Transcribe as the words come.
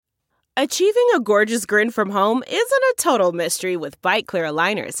Achieving a gorgeous grin from home isn't a total mystery with Byte Clear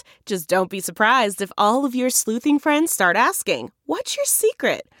aligners. Just don't be surprised if all of your sleuthing friends start asking, "What's your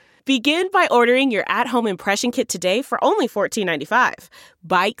secret?" Begin by ordering your at-home impression kit today for only $14.95.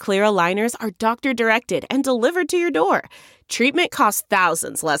 Byte Clear aligners are doctor-directed and delivered to your door. Treatment costs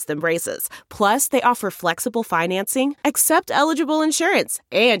thousands less than braces. Plus, they offer flexible financing, accept eligible insurance,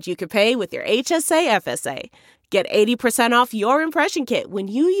 and you can pay with your HSA FSA. Get 80% off your impression kit when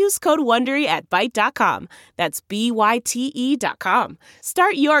you use code WONDERY at Byte.com. That's BYTE.com.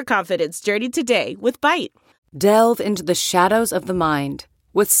 Start your confidence journey today with Byte. Delve into the shadows of the mind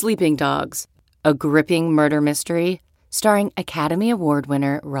with Sleeping Dogs, a gripping murder mystery starring Academy Award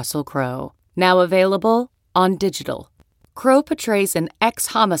winner Russell Crowe. Now available on digital. Crowe portrays an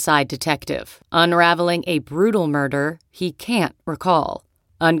ex-homicide detective unraveling a brutal murder he can't recall.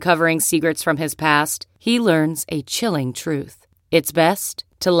 Uncovering secrets from his past, he learns a chilling truth. It's best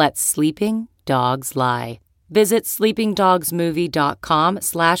to let sleeping dogs lie. Visit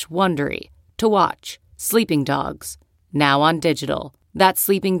sleepingdogsmovie.com/Wondery to watch Sleeping Dogs, now on digital. That's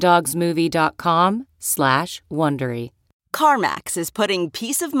sleepingdogsmovie.com/Wondery. CarMax is putting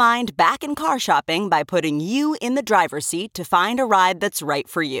peace of mind back in car shopping by putting you in the driver's seat to find a ride that's right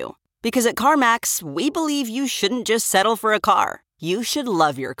for you. Because at CarMax, we believe you shouldn't just settle for a car. You should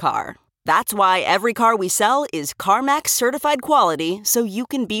love your car. That's why every car we sell is CarMax certified quality, so you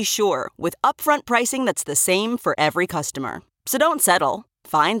can be sure with upfront pricing that's the same for every customer. So don't settle.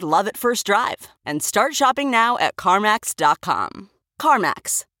 Find love at first drive and start shopping now at CarMax.com.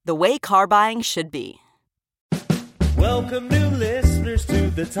 CarMax, the way car buying should be. Welcome new listeners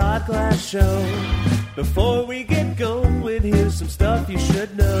to the Todd Glass Show. Before we get going, here's some stuff you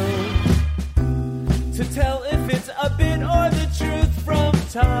should know. To tell if it's a bit or the truth from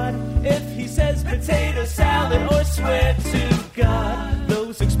Todd. If he says potato salad or swear to God.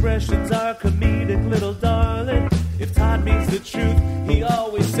 Those expressions are comedic, little darling. If Todd means the truth, he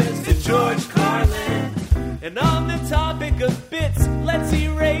always says to George Carlin. And on the topic of bits, let's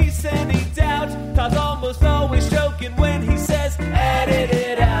erase any doubt. Todd's almost always joking when he says, edit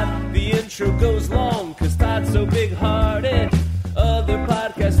it out. The intro goes long, cause Todd's so big-hearted. Other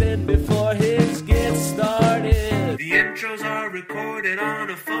podcasts end before his gets started. The intros are recorded on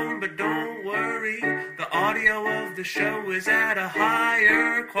a phone, but don't worry. The audio of the show is at a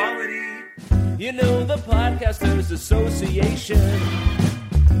higher quality. You know the Podcasters Association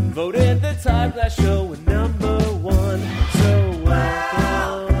voted the Todd Glass Show #1. So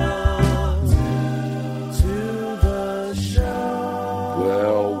welcome to the show.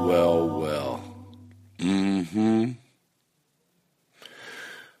 Well.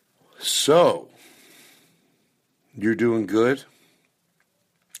 So, you're doing good?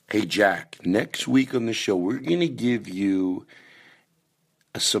 Hey, Jack, next week on the show, we're going to give you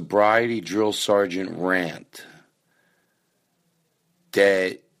a sobriety drill sergeant rant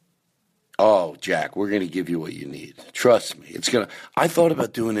that, oh, Jack, we're going to give you what you need. Trust me. I thought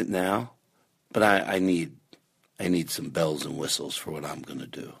about doing it now, but I need some bells and whistles for what I'm going to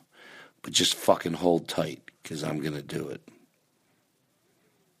do. But just fucking hold tight, because I'm going to do it.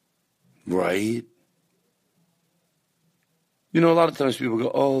 Right? You know, a lot of times people go,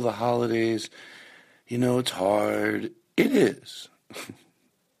 oh, the holidays, it's hard. It is.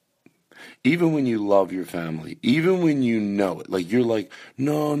 Even when you love your family, even when you know it, like you're like,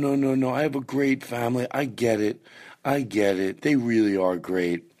 no, I have a great family. I get it. They really are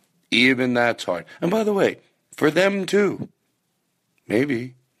great. Even that's hard. And by the way, for them too.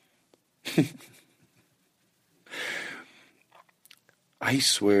 Maybe. I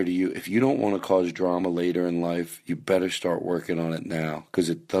swear to you, if you don't want to cause drama later in life, you better start working on it now, because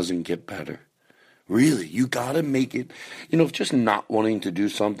it doesn't get better. Really, you got to make it, if just not wanting to do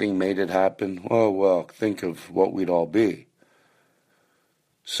something made it happen, well, think of what we'd all be.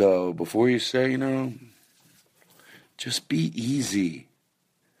 So before you say, just be easy.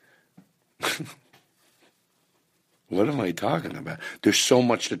 What am I talking about? There's so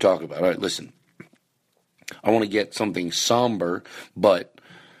much to talk about. All right, listen. I want to get something somber, but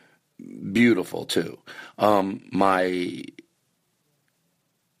beautiful too. My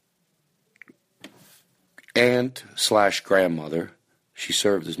aunt/grandmother, she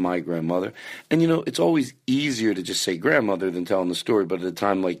served as my grandmother. And it's always easier to just say grandmother than telling the story. But at a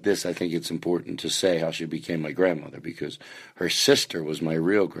time like this, I think it's important to say how she became my grandmother, because her sister was my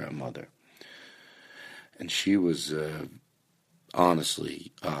real grandmother. And she was,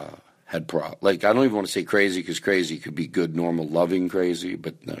 honestly, had I don't even want to say crazy, because crazy could be good, normal, loving crazy,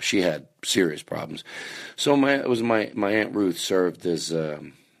 but no, she had serious problems. So my Aunt Ruth served as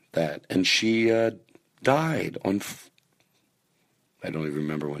that, and she died on I don't even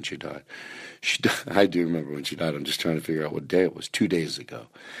remember when she died. I do remember when she died. I'm just trying to figure out what day it was. 2 days ago.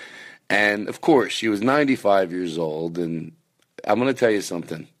 And, of course, she was 95 years old. And I'm going to tell you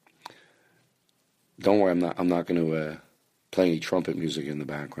something. Don't worry, I'm not going to play any trumpet music in the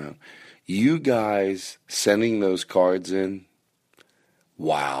background. You guys sending those cards in,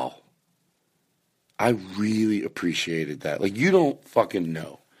 wow. I really appreciated that. Like, you don't fucking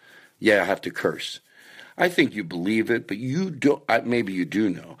know. Yeah, I have to curse. I think you believe it, but you don't. Maybe you do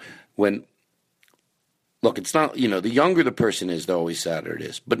know. Look, it's not, the younger the person is, the always sadder it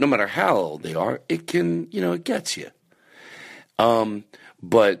is. But no matter how old they are, it can, it gets you.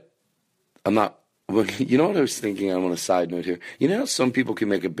 But I'm not, you know what I was thinking? I'm on a side note here. You know how some people can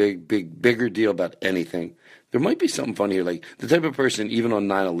make a bigger deal about anything? There might be something funny here. Like, the type of person, even on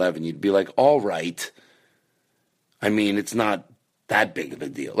 9/11, you'd be like, all right. I mean, it's not that big of a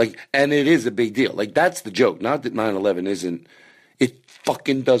deal. Like, and it is a big deal. Like, that's the joke. Not that 9/11 isn't, it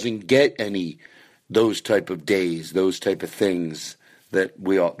fucking doesn't get any, those type of days, those type of things that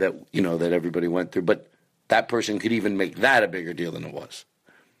that everybody went through. But that person could even make that a bigger deal than it was.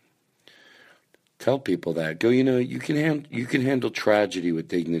 Tell people that. Go, you can handle tragedy with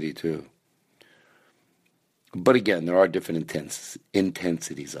dignity too. But again, there are different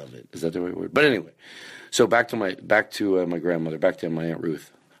intensities of it. Is that the right word? But anyway, so back to my grandmother, back to my Aunt Ruth.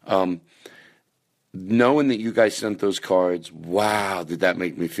 Knowing that you guys sent those cards, wow, did that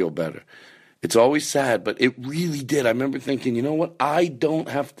make me feel better. It's always sad, but it really did. I remember thinking, you know what? I don't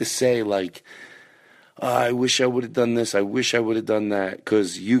have to say like, I wish I would have done this. I wish I would have done that.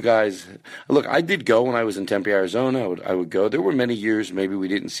 Because you guys, look, I did go when I was in Tempe, Arizona. I would go. There were many years maybe we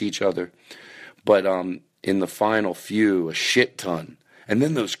didn't see each other. But in the final few, a shit ton. And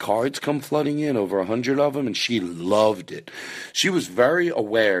then those cards come flooding in, over 100 of them, and she loved it. She was very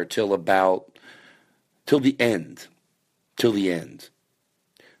aware till the end.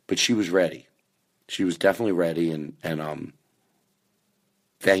 But she was ready. She was definitely ready, and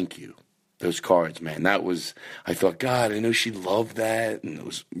thank you. Those cards, man. I thought, God, I know she loved that, and it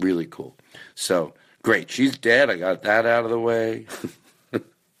was really cool. So, great. She's dead. I got that out of the way.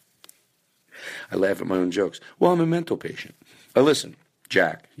 I laugh at my own jokes. Well, I'm a mental patient. Now, listen,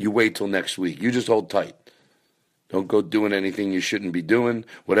 Jack, you wait till next week. You just hold tight. Don't go doing anything you shouldn't be doing.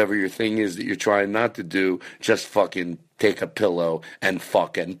 Whatever your thing is that you're trying not to do, just fucking take a pillow and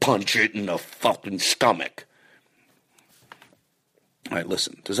fucking punch it in the fucking stomach. All right,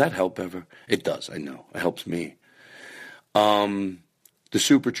 listen, does that help ever? It does, I know. It helps me. The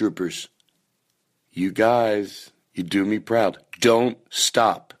Super Troopers, you guys, you do me proud. Don't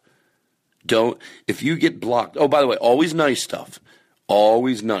stop. If you get blocked, oh, by the way, always nice stuff.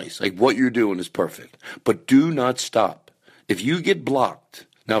 Always nice. Like, what you're doing is perfect. But do not stop. If you get blocked,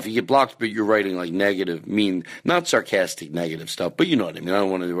 now if you get blocked but you're writing like negative, not sarcastic negative stuff, but you know what I mean. I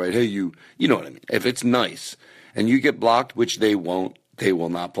don't want to write, hey, you know what I mean. If it's nice and you get blocked, which they won't, they will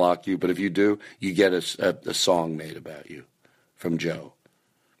not block you. But if you do, you get a song made about you from Joe.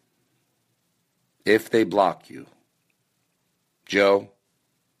 If they block you, Joe,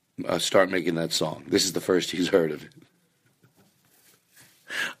 start making that song. This is the first he's heard of it.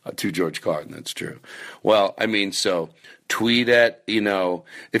 To George Carlin, that's true. Well, I mean, so tweet at,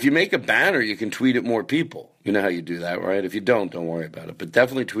 if you make a banner, you can tweet at more people. You know how you do that, right? If you don't worry about it. But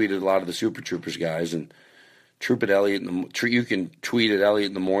definitely tweet at a lot of the Super Troopers guys, and troop at Elliot. You can tweet at Elliot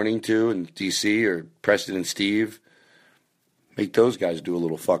in the morning, too, in D.C., or Preston and Steve. Make those guys do a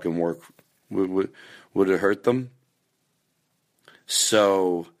little fucking work. Would it hurt them?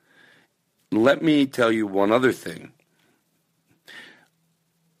 So let me tell you one other thing.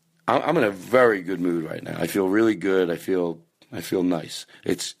 I'm in a very good mood right now. I feel really good. I feel nice.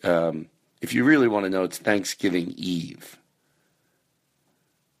 It's if you really want to know, it's Thanksgiving Eve.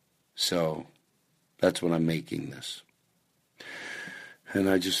 So that's when I'm making this. And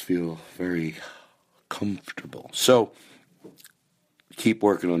I just feel very comfortable. So keep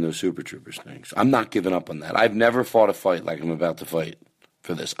working on those Super Troopers things. I'm not giving up on that. I've never fought a fight like I'm about to fight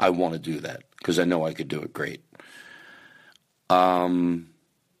for this. I want to do that because I know I could do it great.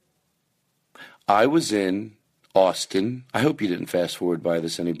 I was in Austin. I hope you didn't fast forward by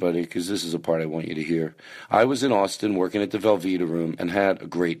this, anybody, because this is a part I want you to hear. I was in Austin working at the Velveeta Room and had a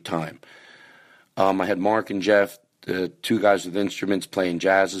great time. I had Mark and Jeff, the two guys with instruments, playing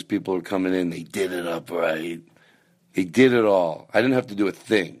jazz as people were coming in. They did it up right. They did it all. I didn't have to do a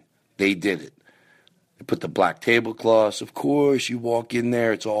thing. They did it. They put the black tablecloths. Of course, you walk in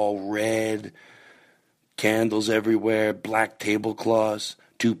there, it's all red. Candles everywhere, black tablecloths.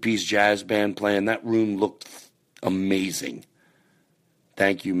 Two-piece jazz band playing. That room looked amazing.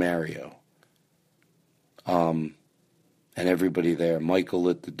 Thank you, Mario. and everybody there. Michael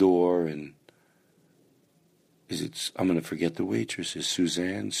at the door, and I'm going to forget the waitress. Is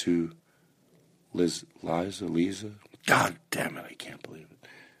Suzanne, Liza? God damn it, I can't believe it.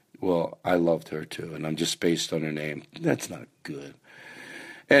 Well, I loved her too, and I'm just spaced on her name. That's not good.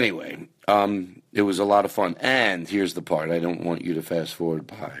 Anyway, it was a lot of fun. And here's the part I don't want you to fast forward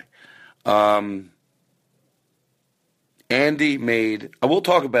by. Andy made, we'll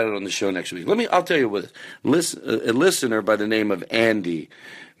talk about it on the show next week. I'll tell you what, a listener by the name of Andy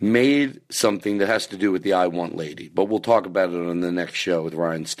made something that has to do with the I Want Lady, but we'll talk about it on the next show with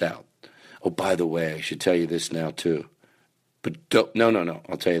Ryan Stout. Oh, by the way, I should tell you this now too. But no,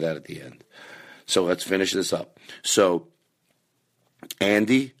 I'll tell you that at the end. So let's finish this up. So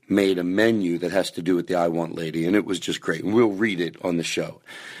Andy made a menu that has to do with the I Want Lady, and it was just great. And we'll read it on the show.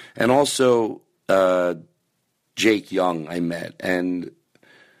 And also, Jake Young I met, and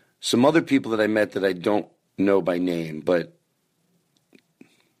some other people that I met that I don't know by name, but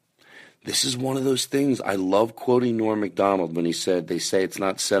this is one of those things. I love quoting Norm Macdonald when he said, they say it's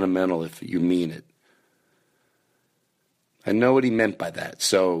not sentimental if you mean it. I know what he meant by that.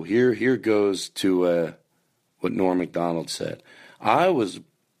 So here goes to what Norm Macdonald said. I was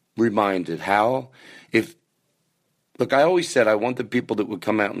reminded how, I always said I want the people that would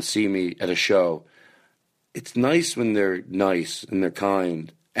come out and see me at a show. It's nice when they're nice and they're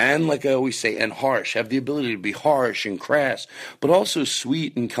kind. And like I always say, and harsh, have the ability to be harsh and crass, but also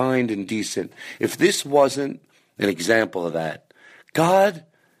sweet and kind and decent. If this wasn't an example of that, God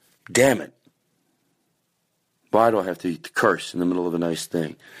damn it. Why do I have to curse in the middle of a nice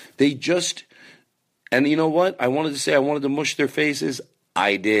thing? And you know what? I wanted to mush their faces.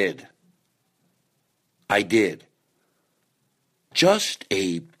 I did. Just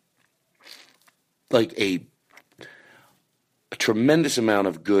a tremendous amount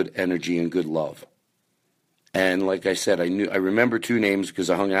of good energy and good love. And like I said, I remember two names because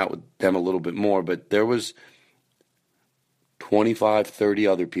I hung out with them a little bit more, but there was 25, 30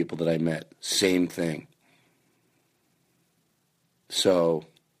 other people that I met. Same thing. So,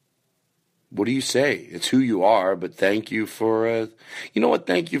 what do you say? It's who you are, but thank you for, you know what?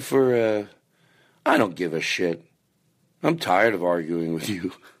 Thank you for, I don't give a shit. I'm tired of arguing with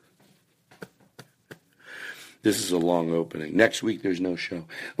you. This is a long opening. Next week, there's no show.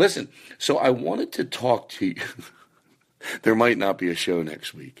 Listen, so I wanted to talk to you. There might not be a show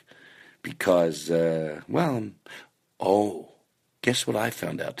next week because, guess what I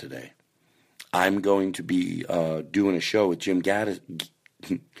found out today? I'm going to be doing a show with Jim Gaddis.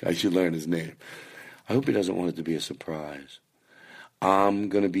 I should learn his name. I hope he doesn't want it to be a surprise. I'm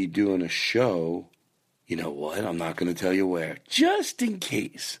going to be doing a show. You know what? I'm not going to tell you where, just in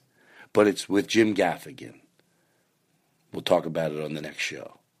case. But it's with Jim Gaffigan. We'll talk about it on the next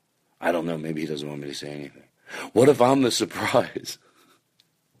show. I don't know. Maybe he doesn't want me to say anything. What if I'm the surprise?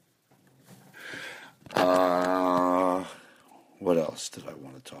 What else did I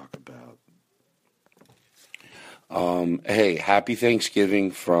want to talk about? Hey, happy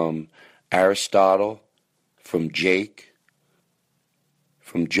Thanksgiving from Aristotle, from Jake,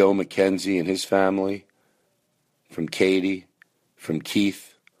 from Joe McKenzie and his family, from Katie, from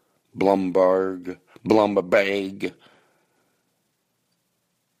Keith Blumberg,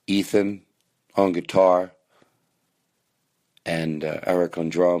 Ethan on guitar, and Eric on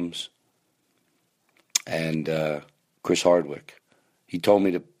drums, and Chris Hardwick. He told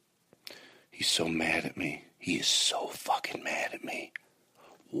me he's so mad at me. He is so fucking mad at me.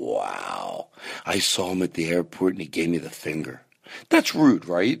 Wow. I saw him at the airport and he gave me the finger. That's rude,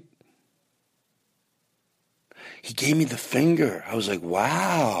 right? He gave me the finger. I was like,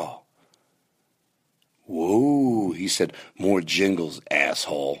 wow. Whoa, he said, more jingles,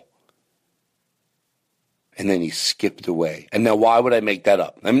 asshole. And then he skipped away. And now why would I make that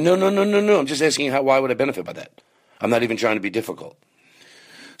up? I mean, no. I'm just asking why would I benefit by that? I'm not even trying to be difficult.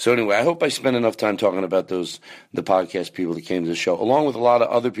 So anyway, I hope I spent enough time talking about the podcast people that came to the show, along with a lot of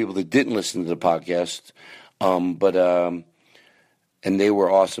other people that didn't listen to the podcast. And they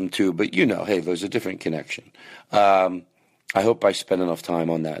were awesome too. But hey, there's a different connection. I hope I spent enough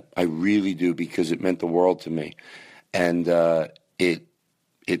time on that. I really do, because it meant the world to me. And it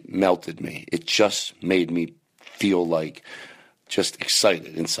melted me. It just made me feel like just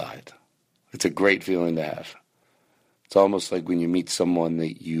excited inside. It's a great feeling to have. It's almost like when you meet someone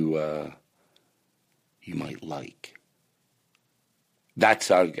that you might like.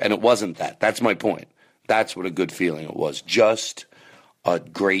 And it wasn't that. That's my point. That's what a good feeling it was. Just a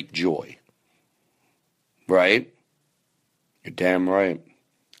great joy. Right? You're damn right.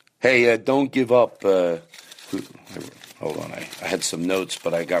 Hey, don't give up. Hold on. I had some notes,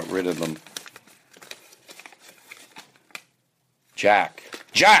 but I got rid of them.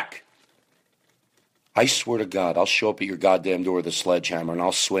 Jack! I swear to God, I'll show up at your goddamn door with a sledgehammer and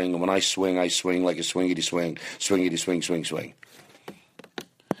I'll swing. And when I swing like a swingity swing. Swingity swing, swing, swing.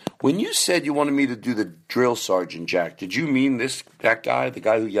 When you said you wanted me to do the drill sergeant, Jack, did you mean that guy, the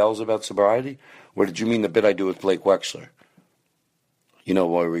guy who yells about sobriety? Or did you mean the bit I do with Blake Wexler? You know,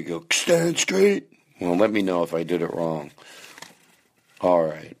 where we go, stand straight? Well, let me know if I did it wrong. All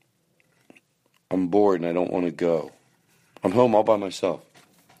right. I'm bored and I don't want to go. I'm home all by myself.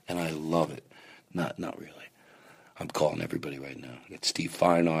 And I love it. Not really. I'm calling everybody right now. I got Steve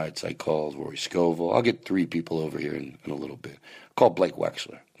Feinarts. I called Rory Scovel. I'll get 3 people over here in a little bit. Call Blake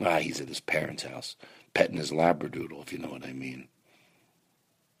Wexler. He's at his parents' house, petting his Labradoodle, if you know what I mean.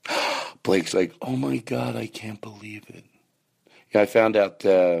 Blake's like, oh my God, I can't believe it. Yeah, I found out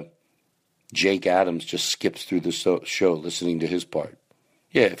Jake Adams just skips through the show listening to his part.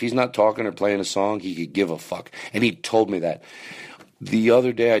 Yeah, if he's not talking or playing a song, he could give a fuck. And he told me that. The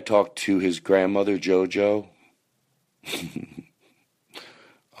other day I talked to his grandmother, JoJo.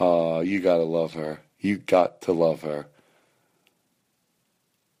 You gotta love her. You got to love her.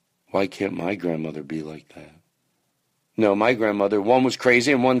 Why can't my grandmother be like that? No, my grandmother, one was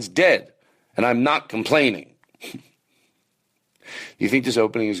crazy and one's dead. And I'm not complaining. You think this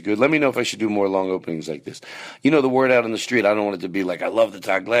opening is good? Let me know if I should do more long openings like this. You know, the word out on the street, I don't want it to be like, I love the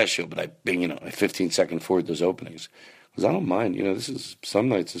Todd Glass show, but I 15-second forward those openings. Because I don't mind. You know, some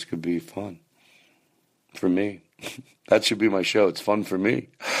nights this could be fun. For me. That should be my show. It's fun for me.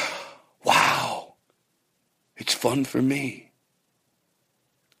 Wow. It's fun for me.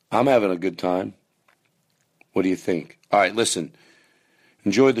 I'm having a good time. What do you think? All right, listen.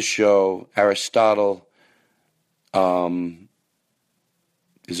 Enjoy the show. Aristotle.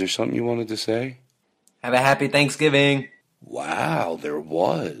 Is there something you wanted to say? Have a happy Thanksgiving. Wow, there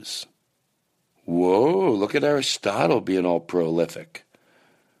was. Whoa, look at Aristotle being all prolific.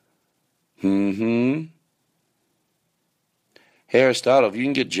 Hey, Aristotle, if you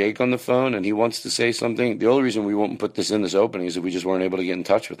can get Jake on the phone and he wants to say something, the only reason we won't put this in this opening is if we just weren't able to get in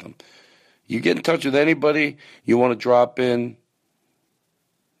touch with him. You get in touch with anybody you want to drop in,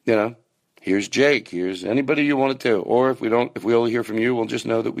 here's Jake, here's anybody you want to. Or if we only hear from you, we'll just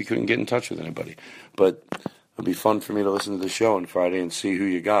know that we couldn't get in touch with anybody. But it'll be fun for me to listen to the show on Friday and see who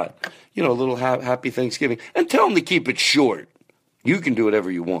you got. A little happy Thanksgiving. And tell them to keep it short. You can do whatever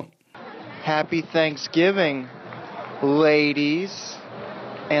you want. Happy Thanksgiving, ladies.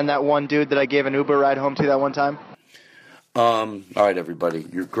 And that one dude that I gave an Uber ride home to that one time. All right, everybody.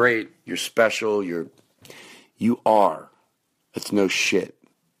 You're great. You're special. You are. That's no shit.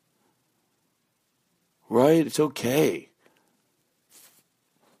 Right? It's okay.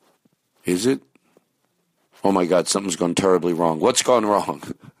 Is it? Oh my God, something's gone terribly wrong. What's gone wrong?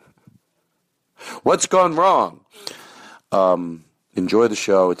 What's gone wrong? Enjoy the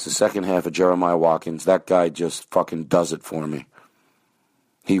show. It's the second half of Jeremiah Watkins. That guy just fucking does it for me.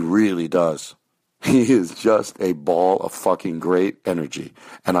 He really does. He is just a ball of fucking great energy.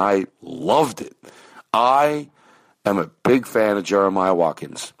 And I loved it. I am a big fan of Jeremiah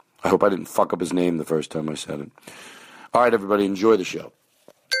Watkins. I hope I didn't fuck up his name the first time I said it. All right, everybody, enjoy the show.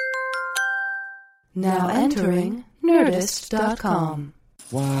 Now entering Nerdist.com.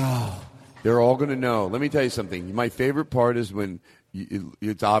 Wow. They're all going to know. Let me tell you something. My favorite part is when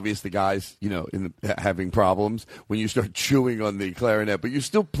it's obvious the guy's, having problems when you start chewing on the clarinet, but you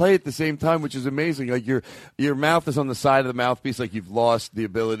still play at the same time, which is amazing. Like your mouth is on the side of the mouthpiece, like you've lost the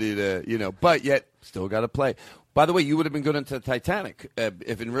ability to, but yet still got to play. By the way, you would have been good into Titanic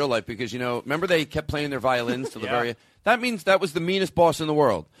if in real life, because, remember they kept playing their violins to the very end? That means that was the meanest boss in the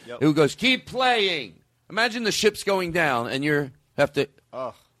world. Yep. Who goes, keep playing. Imagine the ship's going down and you have to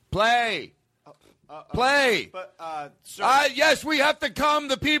play. Play. But, sir. Yes, we have to come.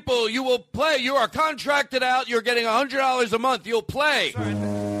 The people, you will play. You are contracted out. You're getting $100 a month. You'll play.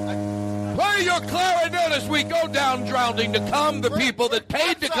 Sir, play your clarinet as we go down drowning to come. The people that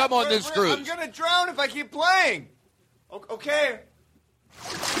paid to come on this cruise. I'm going to drown if I keep playing. Okay.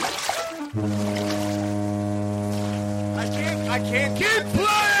 I can't. Keep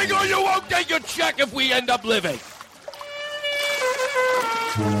playing or you won't get your check if we end up living.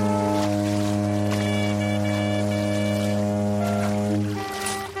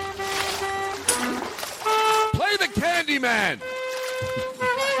 Man.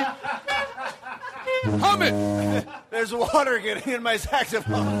 Hum it. There's water getting in my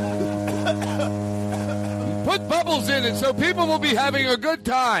saxophone. Put bubbles in it so people will be having a good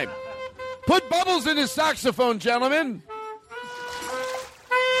time. Put bubbles in his saxophone, gentlemen.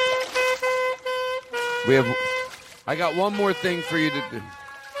 I got one more thing for you to do.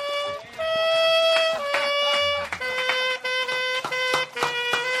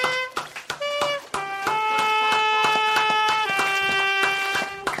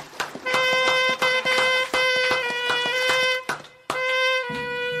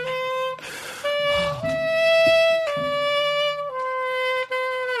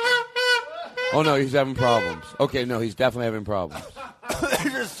 Oh, no, he's having problems. Okay, no, he's definitely having problems.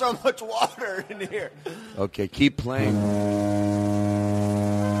 There's just so much water in here. Okay, keep playing.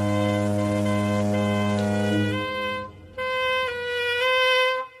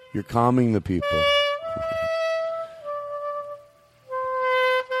 You're calming the people.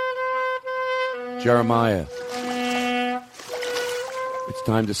 Jeremiah, it's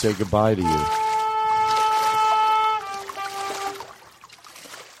time to say goodbye to you.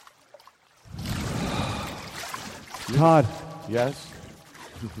 Todd. Yes?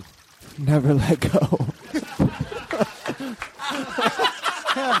 Never let go.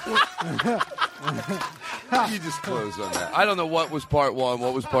 You just close on that. I don't know what was part one,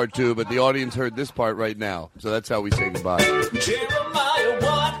 what was part two, but the audience heard this part right now. So that's how we say goodbye. Jeremiah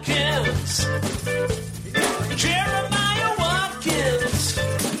Watkins. Jeremiah Watkins.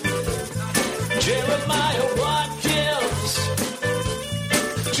 Jeremiah Watkins.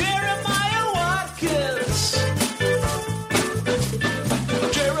 Jeremiah Watkins.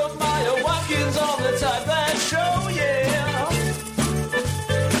 Jeremiah Watkins on the Todd Glass Show, yeah.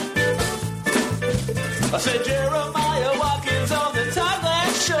 I said Jeremiah Watkins on the Todd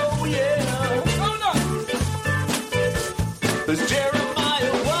Glass Show, yeah. Oh no. There's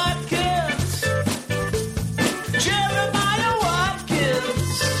Jeremiah Watkins. Jeremiah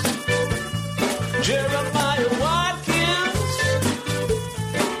Watkins. Jeremiah Watkins.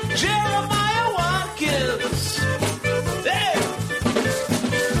 Jeremiah Watkins. Hey!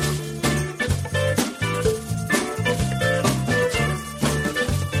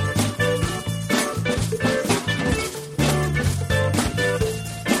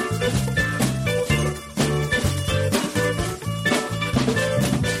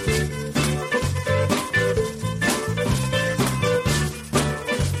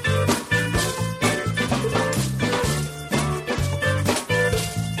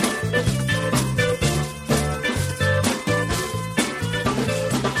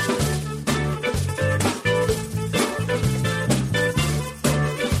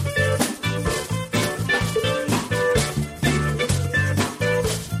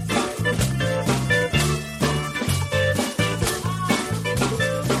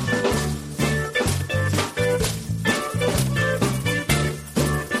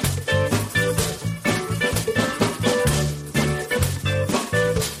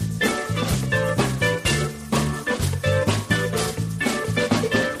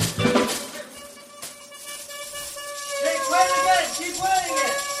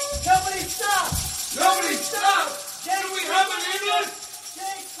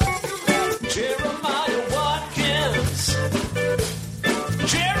 Jeremiah Watkins.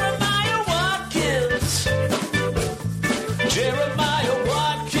 Jeremiah Watkins. Jeremiah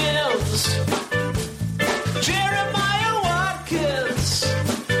Watkins. Jeremiah Watkins.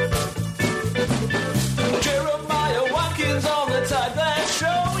 Jeremiah Watkins on the Todd Glass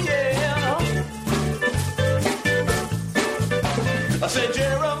Show, yeah. I said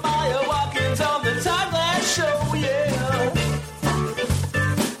Jeremiah Watkins on the Todd Glass Show, yeah.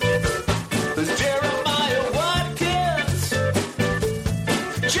 There's Jeremiah Watkins.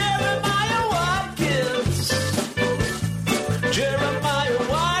 Jeremiah Watkins. Jeremiah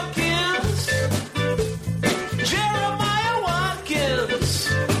Watkins. Jeremiah Watkins.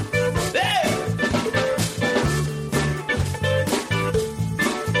 Hey!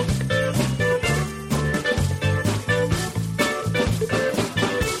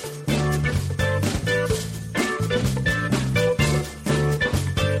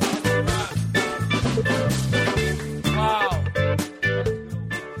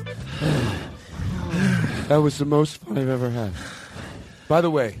 That was the most fun I've ever had. By the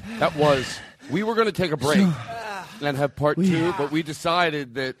way, we were going to take a break and have part two, but we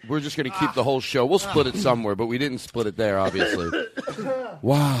decided that we're just going to keep the whole show. We'll split it somewhere, but we didn't split it there, obviously.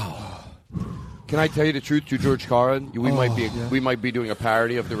 Wow. Can I tell you the truth, to George Carlin? We might be doing a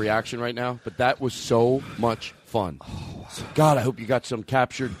parody of the reaction right now, but that was so much fun. God, I hope you got some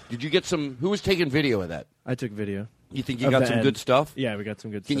captured. Did you get some? Who was taking video of that? I took video. You think you got some good stuff? Yeah, we got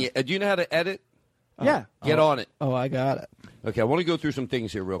some good Do you know how to edit? Yeah. Get on it. Oh, I got it. Okay, I want to go through some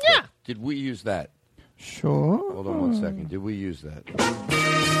things here real quick. Yeah. Did we use that? Sure. Hold on one second. Did we use that?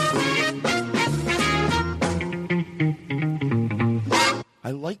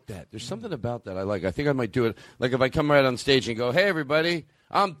 I like that. There's something about that I like. I think I might do it. Like if I come right on stage and go, "Hey, everybody,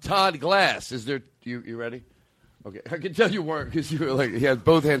 I'm Todd Glass." Is there? You ready? Okay, I can tell you weren't because you were like he had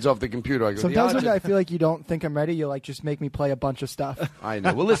both hands off the computer. I go, Sometimes when I feel like you don't think I'm ready, you like just make me play a bunch of stuff. I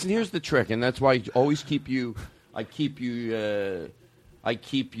know. Well, listen. Here's the trick, and that's why I always keep you. I keep you.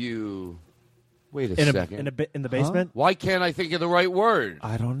 Wait a second. In the basement? Why can't I think of the right word?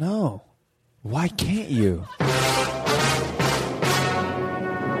 I don't know. Why can't you?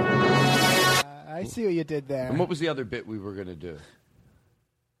 I see what you did there. And what was the other bit we were going to do?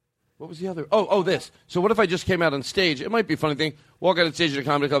 What was the other? Oh, this. So what if I just came out on stage? It might be a funny thing. Walk out on stage at a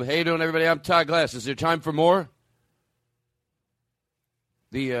comedy club. Hey, you doing, everybody? I'm Todd Glass. Is there time for more?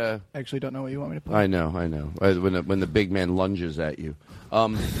 I actually don't know what you want me to play. I know. When the big man lunges at you.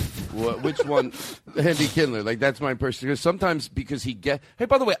 Which one? Andy Kindler. Like, that's my person. Because sometimes Hey,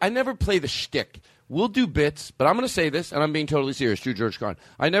 by the way, I never play the shtick. We'll do bits, but I'm going to say this, and I'm being totally serious. True George Carlin.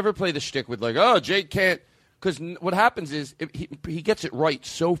 I never play the shtick with like, oh, Jake can't. Because what happens is he gets it right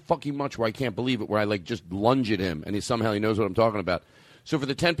so fucking much where I can't believe it, where I like just lunge at him, and he knows what I'm talking about. So for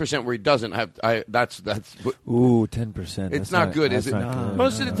the 10% where he doesn't, that's ooh, 10%. It's not good, is it? Good.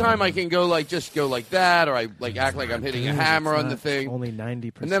 Most of the time I can go like that, or I like act like I'm hitting a hammer on the thing. Only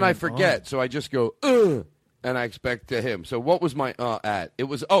 90%. And then I forget, so I just go and I expect to him. So what was my at? It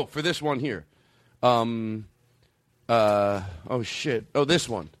was for this one here. This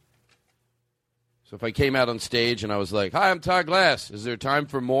one. So if I came out on stage and I was like, "Hi, I'm Todd Glass. Is there time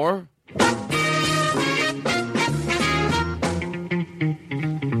for more?"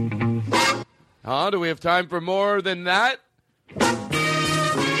 Do we have time for more than that?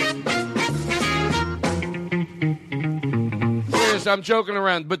 Serious, I'm joking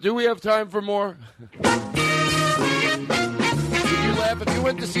around, but do we have time for more? Would you laugh if you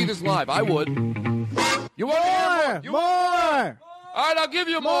went to see this live? I would. You want more? More! All right, I'll give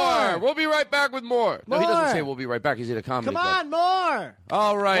you more. We'll be right back with more. No, he doesn't say we'll be right back. He's at a comedy club. Come on, more.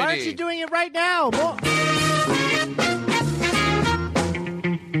 All righty. Why aren't you doing it right now? More.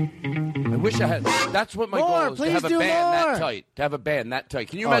 I wish I had. That's what my goal is, to have a band that tight. To have a band that tight.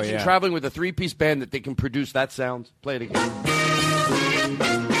 Can you imagine traveling with a 3-piece band that they can produce that sound? Play it again.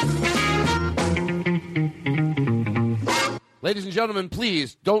 Ladies and gentlemen,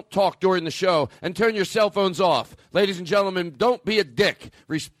 please don't talk during the show and turn your cell phones off. Ladies and gentlemen, don't be a dick.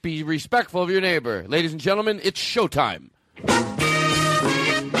 Be respectful of your neighbor. Ladies and gentlemen, it's showtime.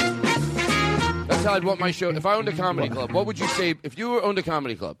 That's how I'd want my show. If I owned a comedy club, what would you say if you owned a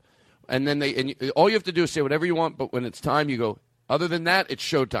comedy club? And then all you have to do is say whatever you want, but when it's time, you go, other than that, it's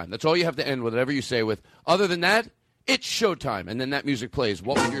showtime. That's all you have to end with, whatever you say with. Other than that, it's showtime. And then that music plays.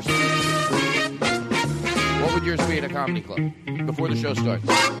 What would yours be? What would yours be at a comedy club before the show starts?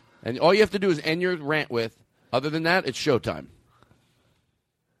 And all you have to do is end your rant with, other than that, it's showtime.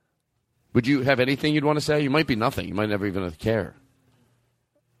 Would you have anything you'd want to say? You might be nothing. You might never even care.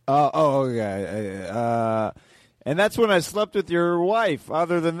 Okay. And that's when I slept with your wife.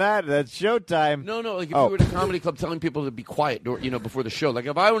 Other than that, that's showtime. No, like if you were at a comedy club telling people to be quiet, before the show. Like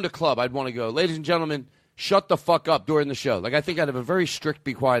if I owned a club, I'd want to go, ladies and gentlemen, shut the fuck up during the show. Like I think I'd have a very strict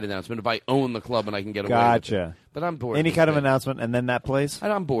be quiet announcement if I own the club and I can get away with it. But I'm bored. Any kind of announcement, and then that plays?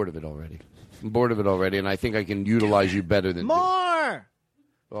 I'm bored of it already. and I think I can utilize you better than more.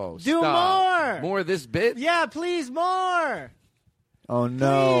 Oh, do stop. More of this bit? Yeah, please, more. Oh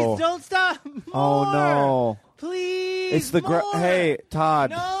no! Please don't stop. More. Oh no! Please, it's the hey,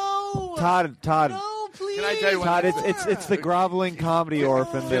 Todd. No, Todd. No, please. Can I tell you what? Todd, it's the groveling comedy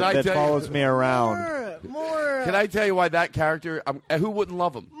orphan that follows me around. More. Can I tell you why that character? Who wouldn't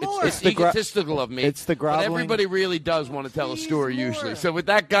love him? It's egotistical of me. It's the groveling. But everybody really does want to tell a story usually. So with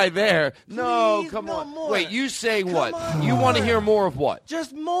that guy there, come on. More. Wait, you saying what? You want to hear more of what?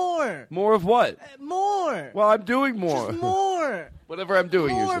 Just more. More of what? More. Well, I'm doing more. Just more. Whatever I'm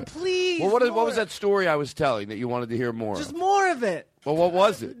doing. More, usually. Please. Well, what was that story I was telling that you wanted to hear more? Just more of it. Well, what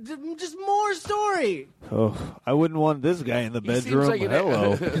was it? Just more story. Oh, I wouldn't want this guy in the bedroom. Like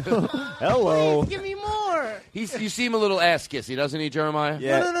Hello. Hello. Please give me more. You seem a little ass kissy, doesn't he, Jeremiah?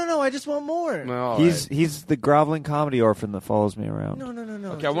 Yeah. No. I just want more. No, he's the groveling comedy orphan that follows me around.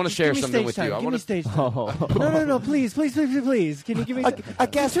 No. Okay, I want to share something with you. Give me stage time. No. Please. Can you give me a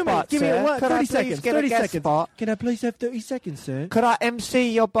guest spot, Give me sir. 30 seconds. 30 seconds. Spot? Can I please have 30 seconds, sir? Could I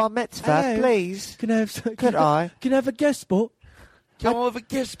MC your bar mitzvah, please? Can I have? Can I have a guest spot? Can I have a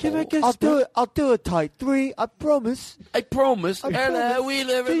guest spot? I'll do a tight 3. I promise. Hello, we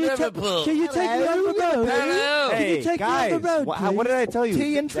live in Liverpool. Can you take me on the road? Hello. Hey, can you take guys, me on the road, what did I tell you?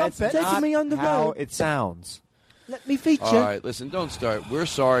 Tea and trumpet. Take me on the road. How it sounds. Let me feature. All right, listen, don't start. We're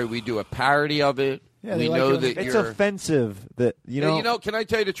sorry. We do a parody of it. Yeah, we like know that it's offensive. That you know. Can I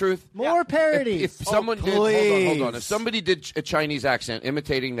tell you the truth? More parodies. If someone did, hold on. If somebody did a Chinese accent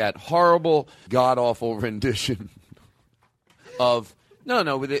imitating that horrible, god-awful rendition of. No.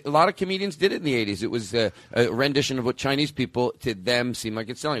 A lot of comedians did it in the 80s. It was a rendition of what Chinese people, to them, seemed like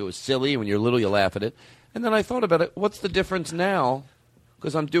it's selling. It was silly. When you're little, you laugh at it. And then I thought about it. What's the difference now?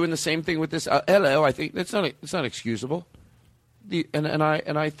 Because I'm doing the same thing with this. Hello, I think it's not excusable. And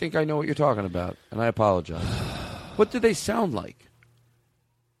I think I know what you're talking about, and I apologize. What do they sound like?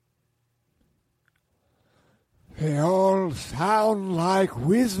 They all sound like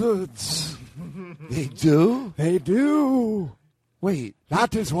wizards. They do? They do. Wait.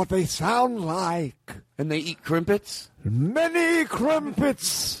 That is what they sound like. And they eat crimpets? Many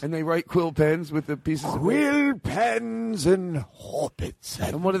crimpets. And they write quill pens with the pieces of quill pens and hobbits.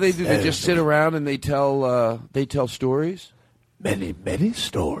 And what do? They just sit around and they tell stories? Many, many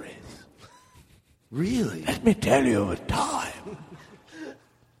stories. Really? Let me tell you of a time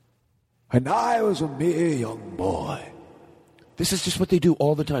when I was a mere young boy. This is just what they do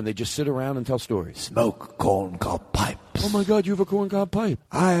all the time. They just sit around and tell stories. Smoke corncob pipes. Oh, my God, you have a corncob pipe.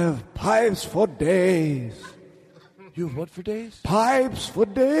 I have pipes for days. You have what for days? Pipes for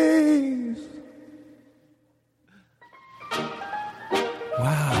days.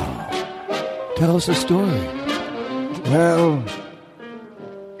 Wow. Tell us a story. Well,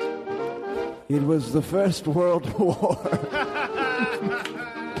 it was the First World War.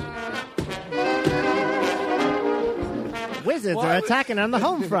 Wizards are attacking on the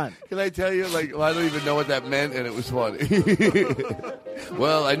home front. Can I tell you, I don't even know what that meant, and it was funny.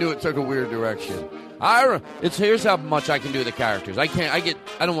 Well, I knew it took a weird direction. Here's how much I can do the characters. I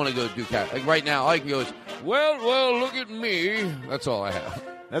don't want to go do characters. Like right now, all I can go is, well, look at me. That's all I have.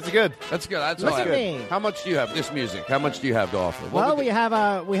 That's good. That's good. That's Look all I at have. me. How much do you have? This music. How much do you have to offer? Well, we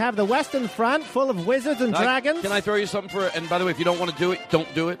have the Western Front full of wizards and dragons. Can I throw you something for it? And by the way, if you don't want to do it, don't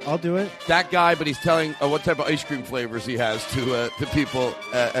do it. I'll do it. That guy, but he's telling what type of ice cream flavors he has to people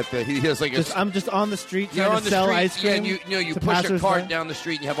at the. He has like I'm just on the street you're trying on to the sell street, ice cream. Yeah, and you push a passers-by. cart down the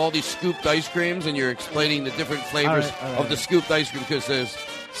street and you have all these scooped ice creams, and you're explaining the different flavors All right. of the scooped ice cream because there's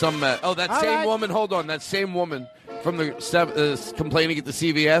some. Woman. Hold on, that same woman from the complaining at the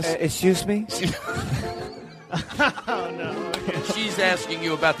CVS. Excuse me? Oh, no. She's asking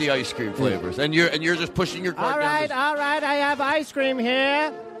you about the ice cream flavors, and you're just pushing your cart down. All right. I have ice cream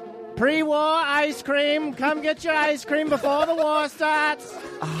here. Pre-war ice cream. Come get your ice cream before the war starts.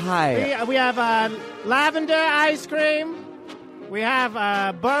 Hi. We have lavender ice cream. We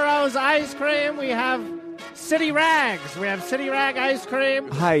have Burroughs ice cream. We have City Rags. We have City Rag ice cream.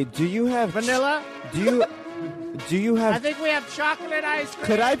 Hi, do you have... Vanilla. Do you have... I think we have chocolate ice cream.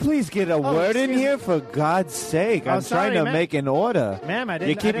 Could I please get a word in here, for God's sake? I'm sorry, trying to ma'am. make an order. Ma'am, I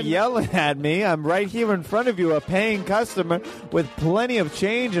You keep yelling at me. I'm right here in front of you, a paying customer with plenty of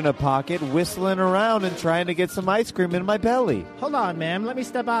change in a pocket, whistling around and trying to get some ice cream in my belly. Hold on, ma'am. Let me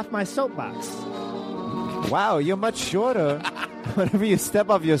step off my soapbox. Wow, you're much shorter. Whenever you step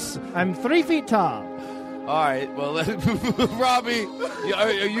off your... I'm 3 feet tall. All right, well, Robbie,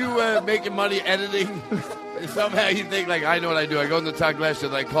 are you making money editing? Somehow you think, I know what I do. I go in the Todd Glass show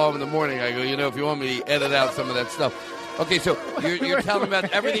and I call him in the morning. I go, if you want me to edit out some of that stuff. Okay, so you're telling me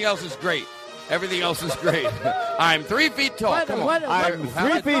about everything else is great. Everything else is great. I'm 3 feet tall. Come on. I'm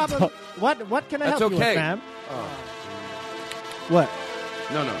 3 feet tall. What can I That's help you okay. with, ma'am? What?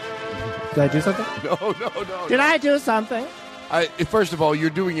 No. Did I do something? No. Did I do something? First of all, you're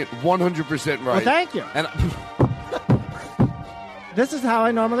doing it 100% right. Well, thank you. And This is how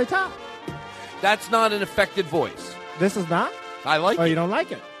I normally talk. that's not an affected voice. This is not? I like Oh, it. you don't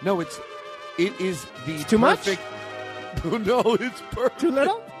like it? No, it is the too much? perfect. No, it's perfect. Too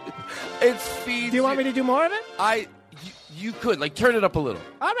little? It's feeds. Do you want me to do more of it? You could turn it up a little.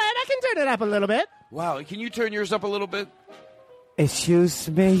 All right, I can turn it up a little bit. Wow, can you turn yours up a little bit? Excuse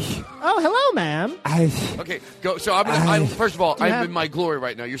me. Oh, hello, ma'am. Okay, go. So I'm gonna. First of all, I'm in my glory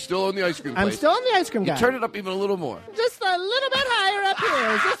right now. You're still on the ice cream place. I'm still on the ice cream guy. Turn it up even a little more. Just a little bit higher up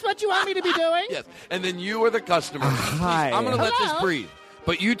here. Is this what you want me to be doing? Yes, and then you are the customer. Hi. I'm going to let this Hello? breathe.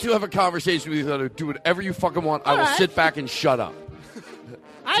 But you two have a conversation with each other. Do whatever you fucking want. I will right. sit back and shut up.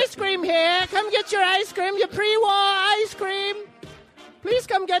 Ice cream here. Come get your ice cream, your pre-war ice cream. Please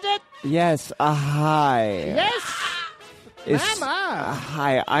come get it. Yes, hi. Yes. Mama.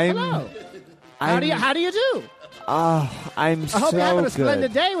 Hi, I'm... Hello. I'm How do you do? I'm I hope so you're having a good.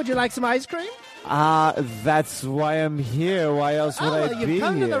 splendid day. Would you like some ice cream? That's why I'm here. Why else would I well, be you've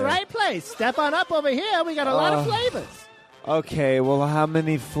come here? to the right place. Step on up over here. We got a lot of flavors. Okay, well, how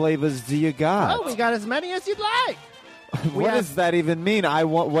many flavors do you got? Oh, we got as many as you'd like. What does that even mean?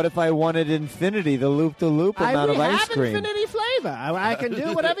 What if I wanted infinity, the loop-de-loop amount of we ice have cream? infinity flavor. I can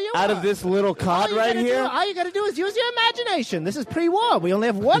do whatever you want. Out of this little cod right here? All you got to do is use your imagination. This is pre-war. We only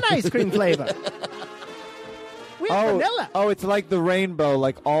have one ice cream flavor. We have vanilla. Oh, it's like the rainbow,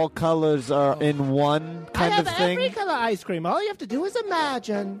 like all colors are in one kind of I have thing? every color ice cream. All you have to do is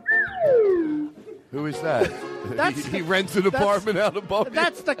imagine. Who is that? He rents an apartment out above you.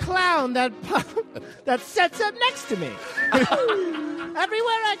 That's the clown that sets up next to me.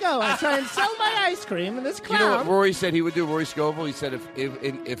 Everywhere I go, I try and sell my ice cream, and this clown. You know what Rory said he would do? Rory Scovel. He said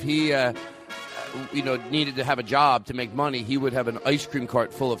if he needed to have a job to make money, he would have an ice cream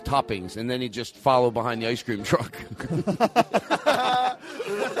cart full of toppings, and then he'd just follow behind the ice cream truck.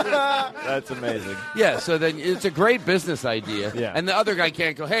 That's amazing. Yeah, so then it's a great business idea. Yeah. And the other guy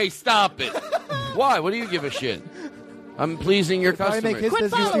can't go, hey, stop it. Why? What do you give a shit? I'm pleasing your Probably customers. make his Quit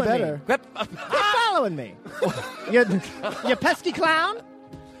business do following better. me. Quit following me. You pesky clown.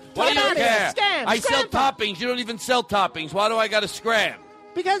 What do Get you out of here. care? Scam. I sell Scram. toppings. You don't even sell toppings. Why do I got to scram?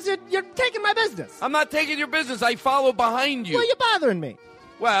 Because you're taking my business. I'm not taking your business. I follow behind you. Well, you're bothering me.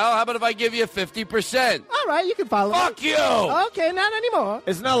 Well, how about if I give you 50%? All right, you can follow Fuck me. you! Okay, not anymore.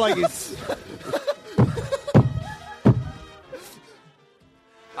 It's not like it's.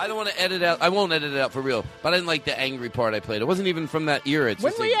 I don't want to edit out. I won't edit it out for real. But I didn't like the angry part I played. It wasn't even from that era. It's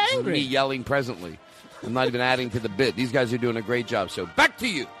When just were you angry? me yelling presently. I'm not even adding to the bit. These guys are doing a great job. So back to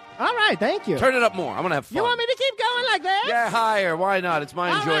you. All right, thank you. Turn it up more. I'm gonna have fun. You want me to keep going like that? Yeah, higher. Why not? It's my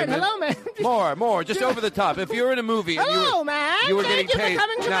All right, enjoyment. hello, man. More, just over the top. If you're in a movie and Hello, man. you were Thank getting you paid. for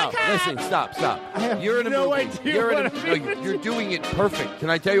coming to Now, my car. listen, stop. I have You're in a no movie. idea You're what in a, I'm no, even you're doing it perfect. Can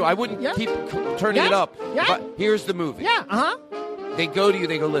I tell you? I wouldn't Yeah. keep turning it Yeah. up. Yeah. But here's the movie. Yeah, uh-huh. They go to you.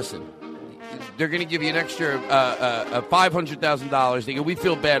 They go, listen. They're going to give you an extra $500,000. They go, we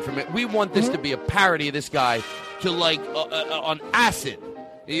feel bad for it. We want this to be a parody of this guy to on acid.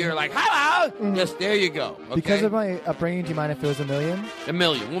 You're like, hello. Yes, there you go. Okay? Because of my upbringing, do you mind if it was $1 million? $1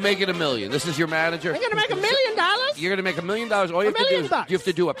 million. We'll make it $1 million. This is your manager. I'm going to make $1 million? You're going to make $1 million. All you have to do is you have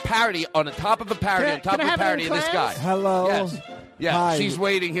to do a parody on the top of a parody on top of a parody of this guy. Hello. Yes. Yeah, Hi. she's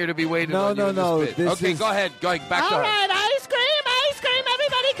waiting here to be waiting No, on you no, in no, this bit. this Okay, is- go ahead. Go back to All her. right, ice cream.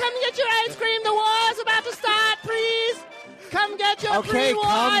 Everybody come get your ice cream. The war's about to start, please. Come get your pre-war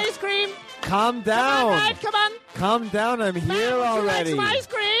ice cream. Calm down. Come on, Mike, come on. Calm down. I'm here Ma'am, would you like already. some ice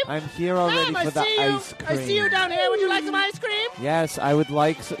cream? I'm here already Ma'am, for the I see you. ice cream. I see you down here. Would you like some ice cream? Yes, I would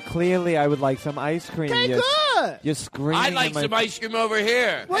like. Clearly, I would like some ice cream. Okay, You're- good. You're screaming. I'd like in my- some ice cream over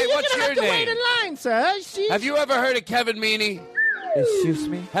here. Well, hey, you're what's going to your have to name? wait in line, sir. Have you ever heard of Kevin Meaney? Excuse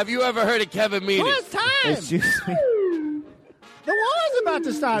me. Have you ever heard of Kevin Meaney? Who has time? Excuse me. The war's about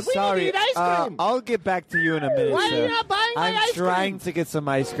to start. We Sorry, need to eat ice cream. I'll get back to you in a minute. Why are sir. you not buying my I'm ice trying cream? to get some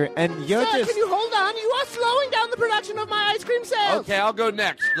ice cream, and you're Sir, just. can you hold on? You are slowing down the production of my ice cream sales. Okay, I'll go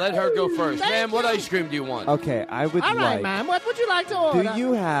next. Let her go first. Thank Ma'am, what you. ice cream do you want? Okay, I would All right, like. ma'am. What would you like to order? Do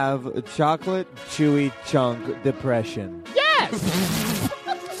you have chocolate chewy chunk depression? Yes.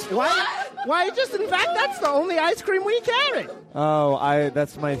 Why? Just in fact, that's the only ice cream we carry. Oh,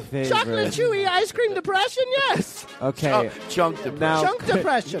 that's my favorite. Chocolate chewy ice cream depression. Yes. Okay. Chunk depression. Now, Chunk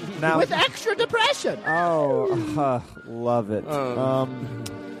depression now- with extra depression. Oh, love it.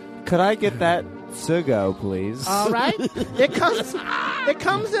 Could I get that to go, please? All right. It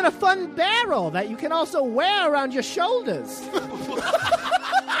comes in a fun barrel that you can also wear around your shoulders.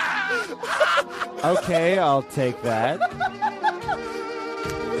 Okay, I'll take that.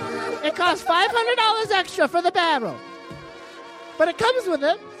 It costs $500 extra for the barrel, but it comes with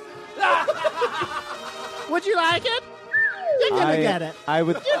it. Would you like it? You're gonna get it. I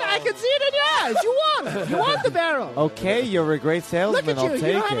would. I can see it in your eyes. You want it. You want the barrel. Okay, you're a great salesman. Look at you. I'll You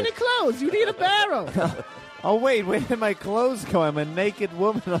take don't have it. any clothes. You need a barrel. Oh wait, where did my clothes go? I'm a naked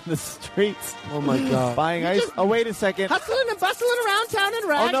woman on the streets. Oh my God. Buying ice. Oh wait a second. Hustling and bustling around town in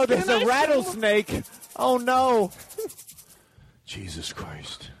rags. Oh no, there's getting a ice cream. rattlesnake. Oh no. Jesus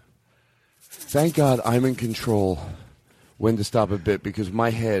Christ. Thank God I'm in control when to stop a bit because my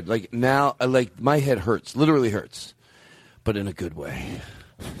head, my head hurts, literally hurts, but in a good way.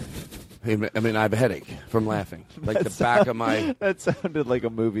 I mean, I have a headache from laughing. Like the back of my... That sounded like a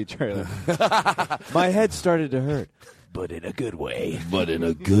movie trailer. My head started to hurt, but in a good way. But in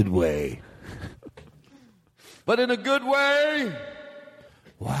a good way. But in a good way.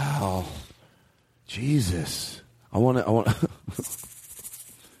 Wow. Jesus. I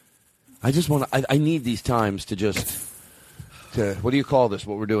need these times to what do you call this,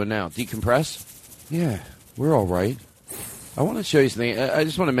 what we're doing now? Decompress? Yeah, we're all right. I want to show you something. I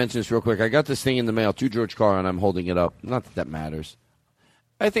just want to mention this real quick. I got this thing in the mail to George Carr, and I'm holding it up. Not that matters.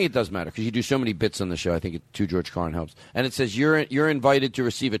 I think it does matter because you do so many bits on the show. I think to George Carr helps. And it says you're invited to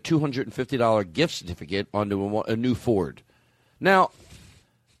receive a $250 gift certificate onto a new Ford. Now,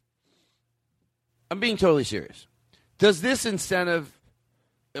 I'm being totally serious. Does this incentive,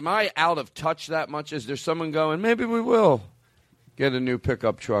 am I out of touch that much? Is there someone going, maybe we will get a new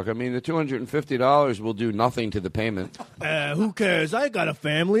pickup truck? I mean, the $250 will do nothing to the payment. Who cares? I got a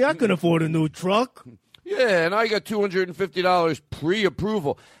family. I can afford a new truck. Yeah, and I got $250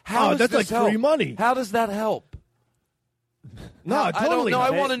 pre-approval. How does that's this like help? free money. How does that help? No, I don't totally. know. I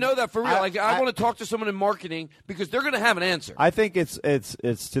not. want to know that for real. I want to talk to someone in marketing because they're going to have an answer. I think it's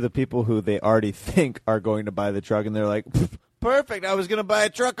to the people who they already think are going to buy the truck, and they're like, perfect. I was going to buy a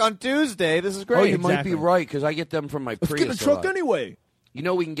truck on Tuesday. This is great. Oh, you might be right because I get them from my Prius. Let's get a truck anyway. You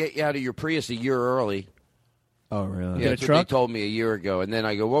know, we can get you out of your Prius a year early. Oh, really? Yeah, that's what they told me a year ago. And then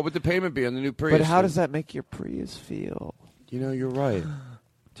I go, what would the payment be on the new Prius? But how does that make your Prius feel? You know, you're right.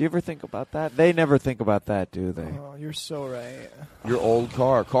 Do you ever think about that? They never think about that, do they? Oh, you're so right. Your old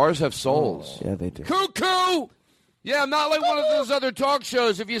car. Cars have souls. Yeah, they do. Cuckoo! Yeah, I'm not like one of those other talk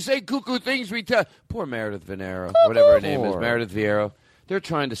shows. If you say cuckoo things, we tell. Poor Meredith Vieira, whatever her name is, Meredith Vieira. They're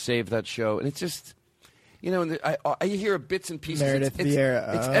trying to save that show, and it's just, you know, and I hear bits and pieces. Meredith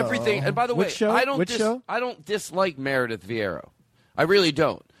Vieira. It's everything. And by the way, Which show? I don't show? I don't dislike Meredith Vieira. I really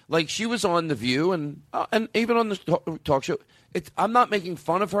don't. Like, she was on The View and even on the talk show. I'm not making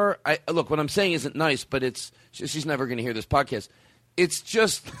fun of her. Look, what I'm saying isn't nice, but she's never going to hear this podcast. It's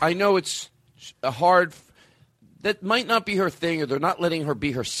just, I know it's a hard. That might not be her thing, or they're not letting her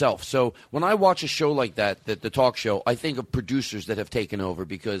be herself. So when I watch a show like that, the talk show, I think of producers that have taken over,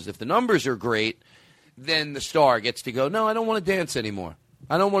 because if the numbers are great, then the star gets to go, no, I don't want to dance anymore.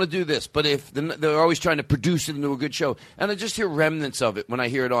 I don't want to do this. But if they're always trying to produce it into a good show, and I just hear remnants of it when I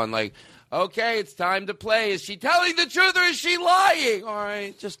hear it on, like, okay, it's time to play. Is she telling the truth or is she lying? All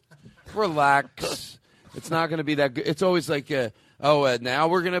right, just relax. It's not going to be that good. It's always like, now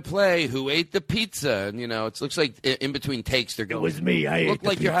we're going to play Who Ate the Pizza? And, you know, it looks like in between takes they're going, it was me. I ate look the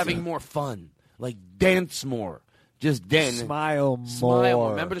like pizza. you're having more fun. Like, dance more. Just dance. Smile more. Smile.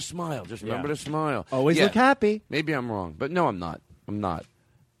 Remember to smile. Just remember to smile. Always look happy. Maybe I'm wrong, but no, I'm not. I'm not.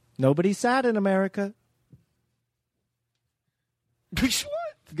 Nobody's sad in America.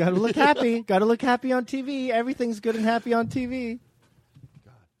 Gotta look happy. Gotta look happy on TV. Everything's good and happy on TV.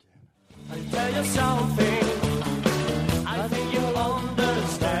 I tell you something, I think you'll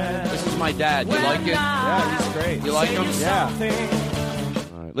understand. This is my dad. You like it? Yeah, he's great. You like him? Yeah.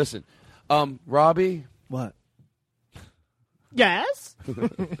 All right, listen. Robbie? What? Yes?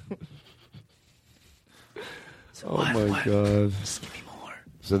 Oh, my God. Just give me more.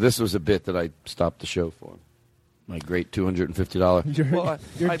 So this was a bit that I stopped the show for. My great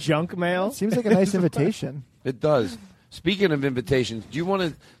 $250. Your junk mail? Seems like a nice invitation. It does. Speaking of invitations, do you want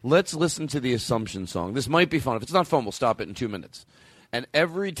to let's listen to the Assumption song? This might be fun. If it's not fun, we'll stop it in 2 minutes. And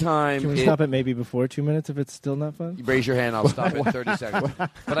every time Can we stop it maybe before 2 minutes if it's still not fun? You raise your hand, I'll stop it in 30 seconds.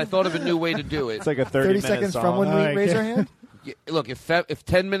 But I thought of a new way to do it. It's like a 30 seconds song. from when we raise our hand? Yeah, look, if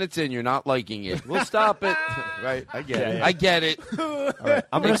 10 minutes in you're not liking it, we'll stop it. Right? I get it. yeah. I get it. All right.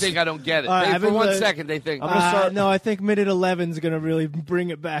 They think I don't get it. For 1 second, they think. No, I think minute 11 is going to really bring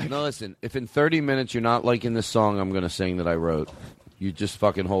it back. No, listen. If in 30 minutes you're not liking this song I'm going to sing that I wrote, you just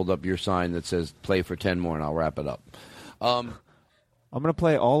fucking hold up your sign that says play for 10 more and I'll wrap it up. I'm going to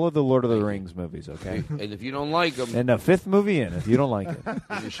play all of the Lord of the Rings movies, okay? And if you don't like them... And the fifth movie in, if you don't like it.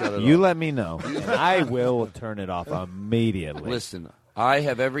 You shut it You off. let me know. And I will turn it off immediately. Listen, I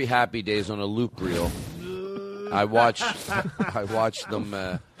have every Happy Days on a loop reel. I watch them.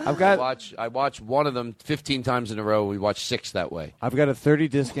 I watch one of them 15 times in a row. We watch 6 that way. I've got a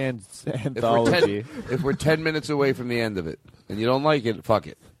 30-disc anthology. If we're 10 minutes away from the end of it, and you don't like it, fuck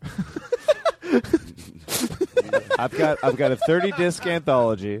it. I've got a 30-disc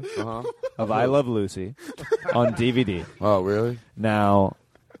anthology of I Love Lucy on DVD. Oh, really? Now,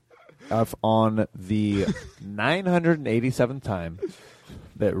 on the 987th time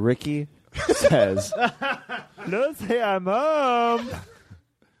that Ricky says, Lucy, I'm home.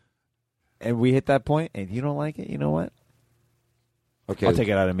 And we hit that point, and you don't like it, you know what? Okay. I'll take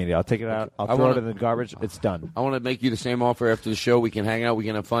it out immediately. I'll take it out. I'll throw it in the garbage. It's done. I want to make you the same offer after the show. We can hang out. We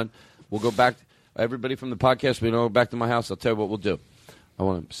can have fun. We'll go back. Everybody from the podcast, we go back to my house. I'll tell you what we'll do. I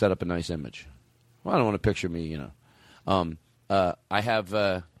want to set up a nice image. Well, I don't want to picture me, you know. I have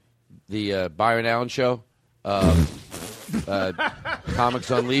the Byron Allen Show,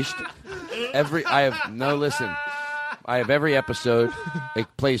 Comics Unleashed. I have every episode. It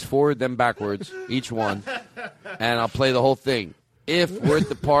plays forward, then backwards, each one, and I'll play the whole thing. If we're at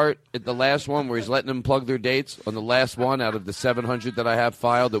the part at the last one where he's letting them plug their dates on the last one out of the 700 that I have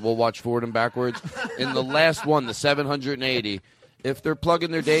filed that we'll watch forward and backwards, in the last one, the 780, if they're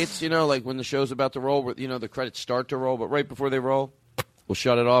plugging their dates, you know, like when the show's about to roll, you know, the credits start to roll, but right before they roll, we'll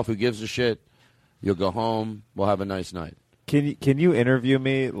shut it off. Who gives a shit? You'll go home. We'll have a nice night. Can you interview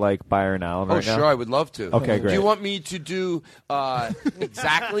me like Byron Allen right now? Sure, I would love to. Okay, great. Do you want me to do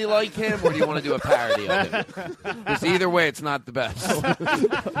exactly like him, or do you want to do a parody of him? Because either way, it's not the best.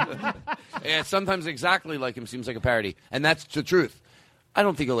 Yeah, sometimes exactly like him seems like a parody, and that's the truth. I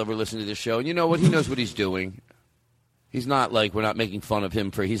don't think he'll ever listen to this show, and you know what? He knows what he's doing. He's not like we're not making fun of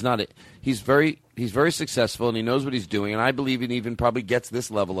him for. He's very successful, and he knows what he's doing, and I believe he even probably gets this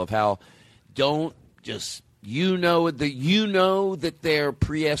level of how don't just. You know that they're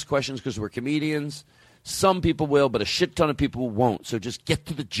pre-asked questions because we're comedians. Some people will, but a shit ton of people won't. So just get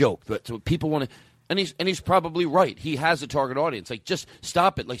to the joke. So people want to, and he's probably right. He has a target audience. Like, just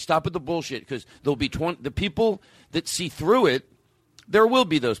stop it. Like, stop with the bullshit, because there'll be the people that see through it. There will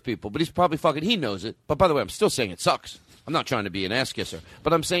be those people, but he's probably he knows it. But by the way, I'm still saying it sucks. I'm not trying to be an ass kisser,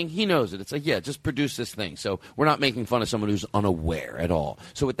 but I'm saying he knows it. It's like, yeah, just produce this thing. So we're not making fun of someone who's unaware at all.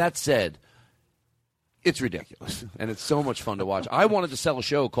 So with that said. It's ridiculous, and it's so much fun to watch. I wanted to sell a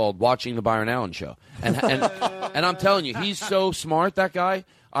show called Watching the Byron Allen Show, and I'm telling you, he's so smart, that guy.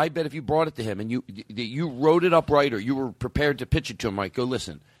 I bet if you brought it to him and you wrote it up right, or you were prepared to pitch it to him right, go,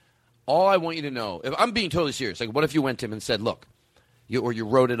 listen, all I want you to know, if I'm being totally serious, like what if you went to him and said, look, you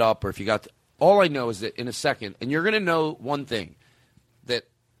wrote it up, or if you got, all I know is that in a second, and you're going to know one thing, that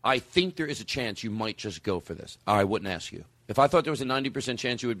I think there is a chance you might just go for this. I wouldn't ask you. If I thought there was a 90%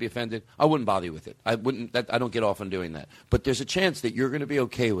 chance you would be offended, I wouldn't bother you with it. I don't get off on doing that. But there's a chance that you're going to be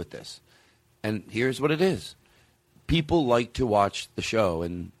okay with this. And here's what it is. People like to watch the show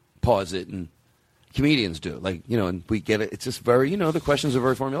and pause it, and comedians do. Like, and we get it. It's just very, the questions are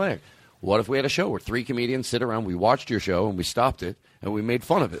very formulaic. What if we had a show where 3 comedians sit around, we watched your show, and we stopped it, and we made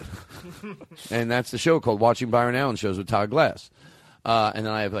fun of it? And that's the show called Watching Byron Allen Shows with Todd Glass. And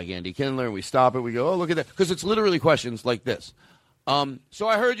then I have like Andy Kindler, and we stop it. We go, oh, look at that. Because it's literally questions like this. So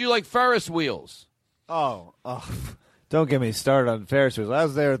I heard you like Ferris wheels. Oh, don't get me started on Ferris wheels. I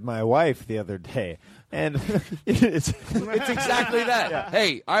was there with my wife the other day, and it's exactly that. Yeah.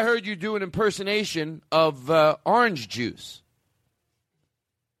 Hey, I heard you do an impersonation of orange juice.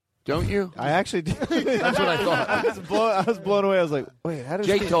 Don't you? I actually did. That's what I thought. I was blown away. I was like, wait, how does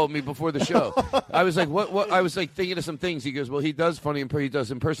Jake told me before the show. I was like, what? I was like thinking of some things. He goes, well, he does he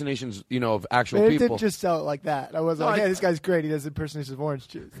does impersonations, of actual people. It didn't just sell it like that. I wasn't yeah, this guy's great. He does impersonations of orange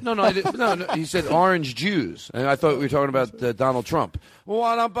juice. No, I didn't. No, he said orange Jews, and I thought we were talking about Donald Trump.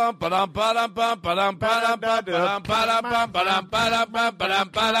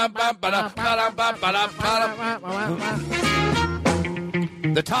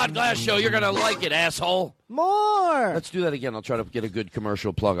 The Todd Glass Show, you're going to like it, asshole. More. Let's do that again. I'll try to get a good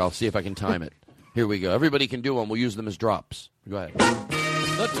commercial plug. I'll see if I can time it. Here we go. Everybody can do one. We'll use them as drops. Go ahead.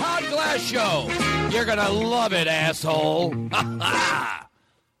 The Todd Glass Show. You're going to love it, asshole. Can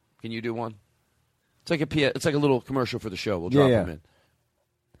you do one? It's like a little commercial for the show. We'll drop them in.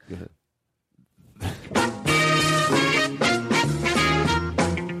 Go ahead.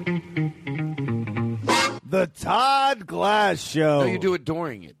 The Todd Glass Show. No, you do it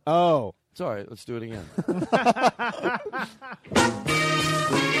during it. Oh. It's all right. Let's do it again.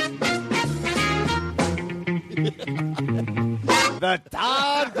 The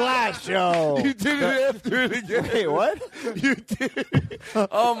Todd Glass Show. You did it after it again. Wait, what? You did.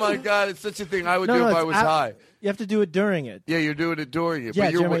 Oh, my God. It's such a thing I would do if I was high. You have to do it during it. Yeah, you're doing it during it. Yeah,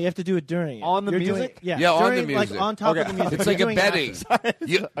 but Jeremy, you have to do it during it. On the music? Yeah, on the music. Like on top of the music. It's like a betting. Sorry.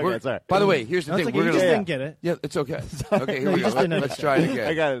 By the way, here's the thing. You just didn't get it. Yeah, it's okay. Okay, here we go. Let's try it again.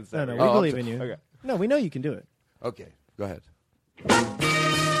 I got it. No, we believe in you. Okay. No, we know you can do it. Okay, go ahead.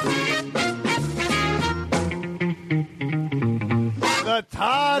 The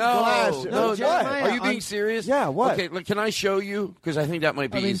Todd Glass Show. No, Jeremiah, are you being serious? Yeah, what? Okay, can I show you? Because I think that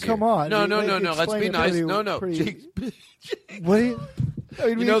might be easier. Come on. No. Let's be nice. Jake. What do you...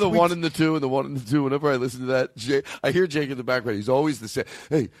 You know the 1 and the 2 and the 1 and the 2. Whenever I listen to that, I hear Jake in the background. He's always the same.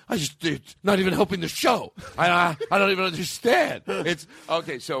 Hey, it's not even helping the show. I don't even understand. It's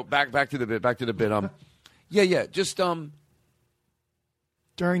okay. So back to the bit. Just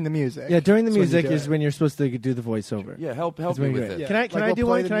during the music. Yeah, during the music is when you're supposed to do the voiceover. Yeah, help me with it. Yeah. Can I do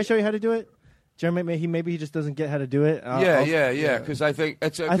one? Can I show you how to do it? Jeremy, maybe he just doesn't get how to do it. Yeah. Because I think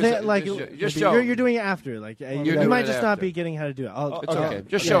it's. I think like just show. You're doing it after. Like you might just not be getting how to do it. It's okay.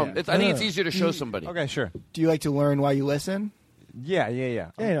 Just show him. I think it's easier to show somebody. Okay, sure. Do you like to learn while you listen?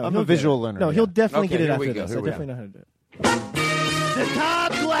 Yeah. I'm a visual learner. No, he'll definitely get it after this. I Here we definitely know how to do it. The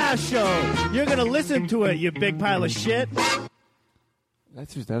Todd Glass Show. You're gonna listen to it, you big pile of shit. That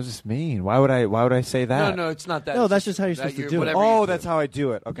was just mean. Why would I say that? No, it's not that. No, that's just how you're supposed to do it. Oh, that's how I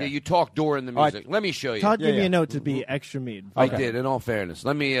do it. Okay. Yeah, you talk during the music. Let me show you. Todd gave me a note to be extra mean. I did. In all fairness,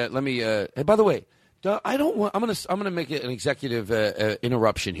 let me. Hey, by the way, I don't want. I'm gonna make it an executive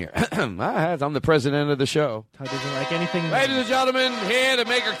interruption here. I'm the president of the show. Todd doesn't like anything. Ladies and gentlemen, here to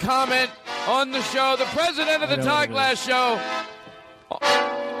make a comment on the show, the president of the Todd Glass Show,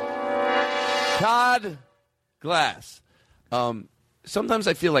 Todd Glass. Sometimes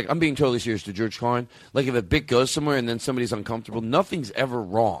I feel like I'm being totally serious to George Carlin. Like if a bit goes somewhere and then somebody's uncomfortable, nothing's ever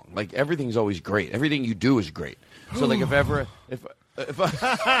wrong. Like everything's always great. Everything you do is great. So like if I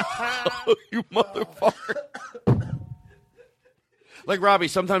you motherfucker. Like Robbie,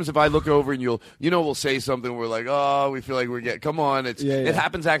 sometimes if I look over and we'll say something, we're like, oh, we feel like we're getting. Come on, it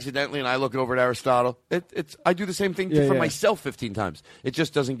happens accidentally, and I look over at Aristotle. I do the same thing for myself 15 times. It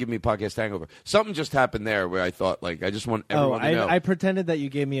just doesn't give me podcast hangover. Something just happened there where I thought, like, I just want everyone to know. I pretended that you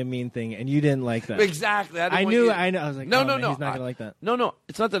gave me a mean thing, and you didn't like that. Exactly. I knew. I was like, no, he's not gonna like that. No,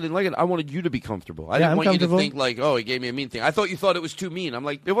 it's not that I didn't like it. I wanted you to be comfortable. I didn't want you to think like, oh, he gave me a mean thing. I thought you thought it was too mean. I'm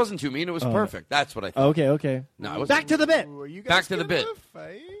like, it wasn't too mean. It was perfect. That's what I thought. Okay. No, it wasn't. Back to the bit. Back to the bit.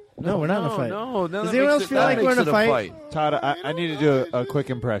 No, we're not in a fight. No, does anyone else feel like we're in a fight? Todd, I need to do a quick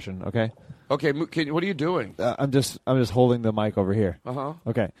impression, okay? Okay, what are you doing? I'm just holding the mic over here. Uh-huh.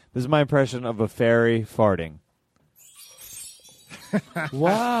 Okay, this is my impression of a fairy farting.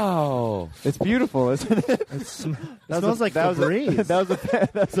 Wow, it's beautiful, isn't it? It smells like Febreze.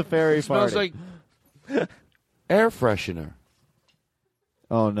 That's a fairy farting. Smells like air freshener.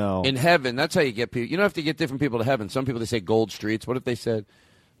 Oh, no. In heaven, that's how you get people. You don't have to get different people to heaven. Some people, they say gold streets. What if they said,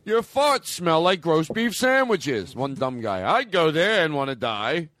 your farts smell like roast beef sandwiches? One dumb guy. I'd go there and want to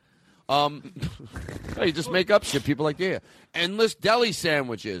die. You just make up shit. People like, yeah. Endless deli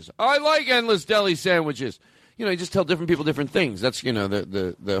sandwiches. I like endless deli sandwiches. You know, you just tell different people different things. That's,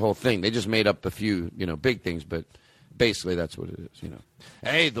 the whole thing. They just made up a few, big things, but basically that's what it is,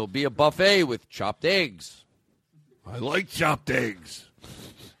 Hey, there'll be a buffet with chopped eggs. I like chopped eggs.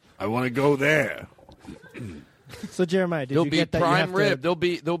 I want to go there. So Jeremiah, did there'll you be get that? Prime rib. There'll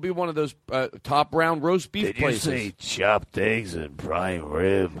be one of those top round roast beef places. Did you say chopped eggs and prime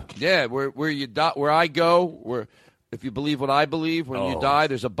rib? Yeah, where I go, if you believe what I believe, when you die,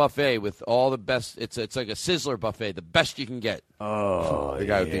 there's a buffet with all the best. It's like a Sizzler buffet, the best you can get. Oh, the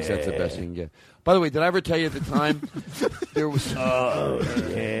guy who thinks that's the best you can get. By the way, did I ever tell you at the time there was? Oh,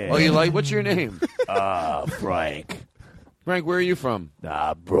 yeah. Oh, you like? What's your name? Frank. Frank, where are you from?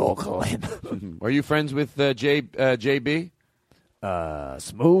 Brooklyn. Are you friends with JB?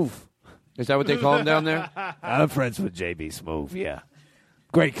 Smooth. Is that what they call him down there? I'm friends with JB Smooth, yeah.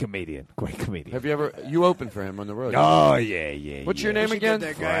 Great comedian. Have you ever, you opened for him on the road? Oh, yeah. What's your name again?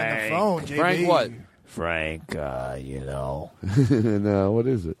 Get that guy on the phone, JB. Frank what? Frank, No, what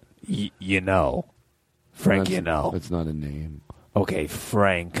is it? Frank, It's not a name. Okay,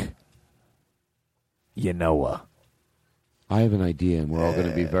 Frank, I have an idea, and we're all going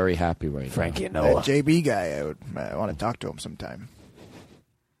to be very happy right Frank, now. That JB guy, I want to talk to him sometime.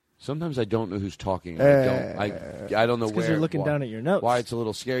 Sometimes I don't know who's talking. I don't know where. Because you're looking down at your notes. Why it's a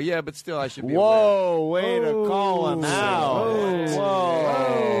little scary. Yeah, but still, I should be Whoa, way to call him out.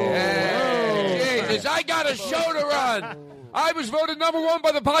 Whoa. Hey, Jesus, I got a show to run. I was voted #1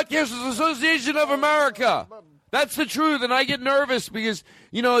 by the Podcasters Association of America. That's the truth, and I get nervous because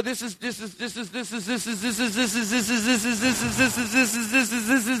this is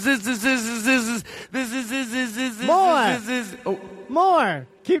more.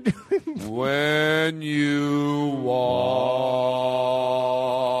 Keep doing. When you walk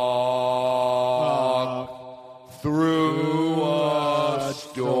through a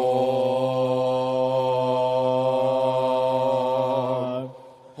storm,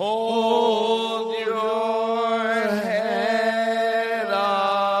 hold your head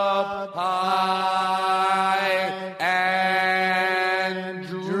up high and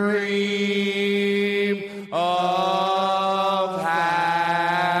dream of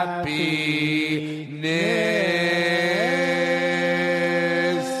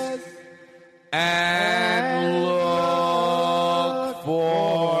happiness and look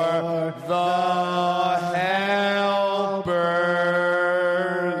for the helpers.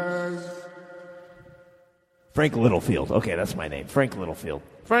 Frank Littlefield. Okay, that's my name. Frank Littlefield.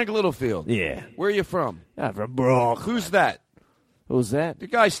 Frank Littlefield. Yeah. Where are you from? I'm from Brooklyn. Who's that? Who's that? The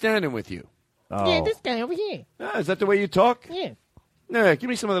guy standing with you. Oh. Yeah, this guy over here. Is that the way you talk? Yeah. Yeah, give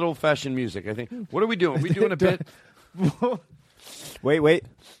me some of that old-fashioned music, I think. What are we doing? Are we doing a bit? Wait.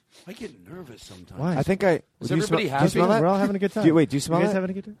 I get nervous sometimes. Why? I think I... Is do you everybody smell, happy? Do you smell that? We're all having a good time. Do you smell you guys that? having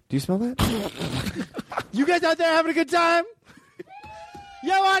a good time? Do you smell that? You guys out there having a good time?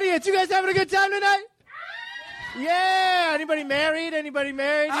 Yo, audience, you guys having a good time tonight? Yeah. Anybody married? Anybody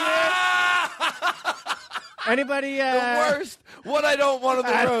married here? Anybody? The worst. What I don't want on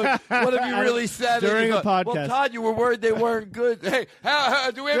the road. What have you really said during a podcast? Well, Todd, you were worried they weren't good. Hey,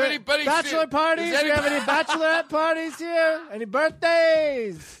 do we have anybody? Bachelor parties? Do we have any bachelorette parties here? Any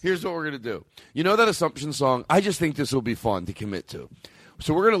birthdays? Here's what we're gonna do. You know that Assumption song? I just think this will be fun to commit to.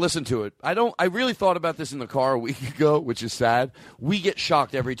 So we're going to listen to it. I really thought about this in the car a week ago, which is sad. We get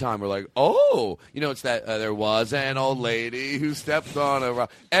shocked every time. We're like, oh, it's that there was an old lady who stepped on a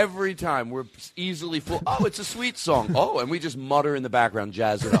rock. Every time we're easily full. Oh, it's a sweet song. Oh, and we just mutter in the background,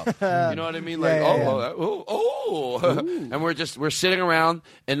 jazz it up. You know what I mean? Like, and we're sitting around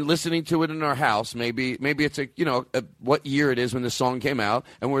and listening to it in our house. Maybe it's what year it is when the song came out,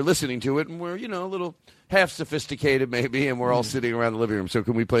 and we're listening to it, and we're a little half sophisticated maybe, and we're all sitting around the living room. So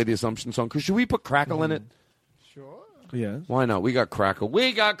can we play the Assumption song? Should we put Crackle in it? Sure. Yeah. Why not? We got Crackle.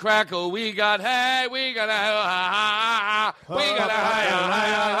 We got Crackle. We got hey. We got ha. We got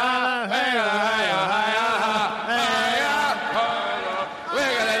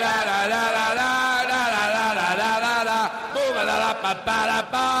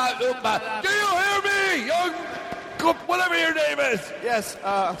Do you hear me? Whatever your name is. Yes.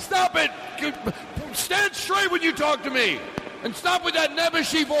 Stop it. Stand straight when you talk to me. And stop with that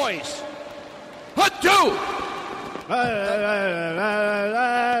nebbishy voice. Hut-two.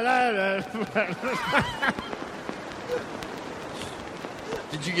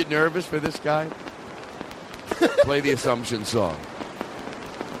 Did you get nervous for this guy? Play the Assumption song.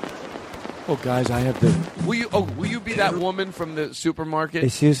 Oh, guys, I have the... Will you be that woman from the supermarket?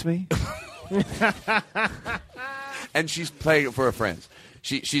 Excuse me? And she's playing it for her friends.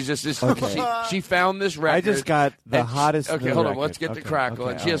 She's just this. Okay. She found this record. I just got the hottest. Okay, new hold on. record. Let's get the Crackle.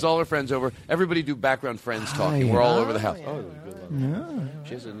 Okay, And she has all her friends over. Everybody do background friends talking. yeah. We're all over the house. Yeah.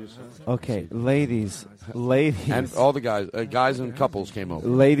 She has a new song. Okay, ladies, and all the guys and couples came over.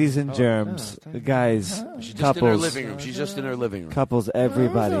 ladies and germs, guys, She's just couples, in her living room. She's just in her living room. couples,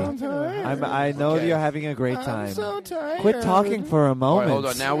 everybody. I know you're having a great time. Quit talking for a All moment. right, hold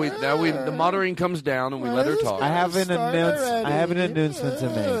on. Now the muttering comes down and we let her talk. I have an announcement to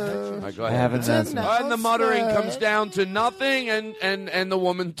make. All right, go I ahead. have an announcement. And the muttering comes down to nothing, and the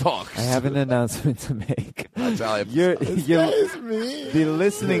woman talks. I have an announcement to make. That's how I- The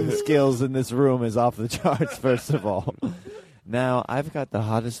listening skills in this room is off the charts, first of all. Now, I've got the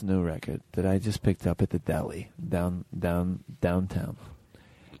hottest new record that I just picked up at the deli downtown.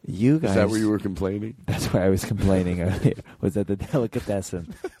 You guys... Is that where you were complaining? That's where I was complaining earlier, was at the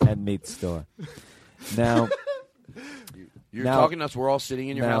delicatessen and meat store. Now... You're talking to us. We're all sitting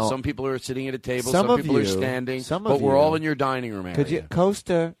in your house. Some people are sitting at a table. Some people are standing. But we're all in your dining room area. Could you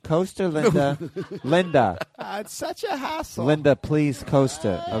coaster, Linda, Linda? It's such a hassle. Linda, please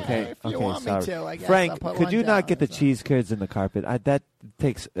coaster. Okay, if you okay, want me sorry. to, I guess Frank, I'll put could one you not down, get the cheese curds in the carpet? That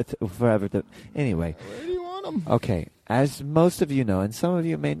takes forever to. Anyway. Where do you want them? Okay, as most of you know, and some of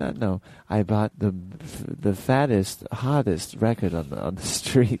you may not know, I bought the fattest, hottest record on the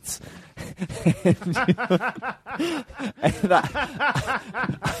streets. And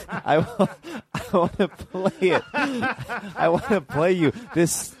I want to play it. I want to play you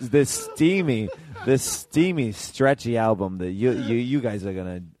this steamy, stretchy album that you guys are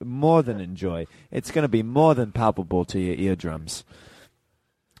gonna more than enjoy. It's gonna be more than palpable to your eardrums.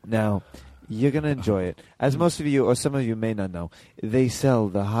 Now, you're going to enjoy it. As most of you, or some of you may not know, they sell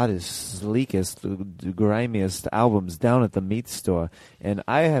the hottest, sleekest, the grimiest albums down at the meat store. And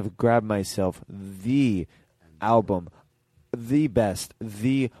I have grabbed myself the album, the best,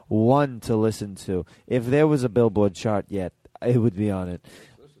 the one to listen to. If there was a Billboard chart yet, it would be on it.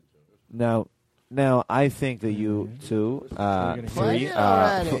 Now, I think that you two, you 11 friends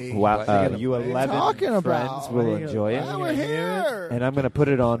will enjoy it. We're here. And I'm going to put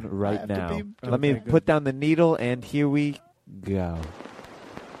it on right now. Let me put down the needle, and here we go.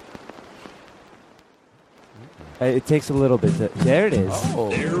 It takes a little bit. There it is.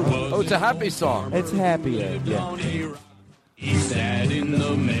 Oh, it's a happy song. It's happy. Yeah. He sat in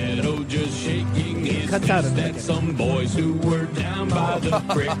the meadow just shaking his fist at some boys who were down by the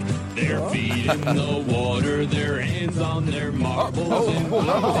creek. Their feet in the water, their hands on their marbles and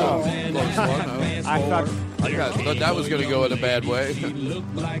blouses and I thought that was going to go in a bad way. She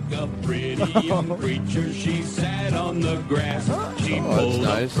looked like a pretty young creature. She sat on the grass. She pulled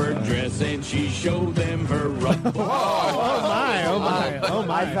up her dress and she showed them her rump. Oh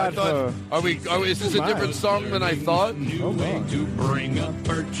my! I thought, is this a different song than I thought? To bring up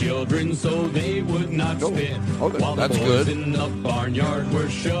her children so they would not spit. While that's the boys good. in the barnyard were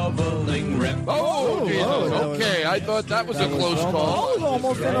shoveling rep. Oh, Jesus. Okay, I thought that was a close call. That was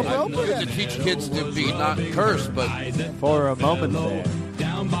almost inappropriate. To teach kids to be not cursed, but for a moment there.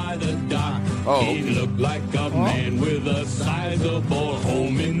 Down by the dock. Oh. He looked like a man with a sizable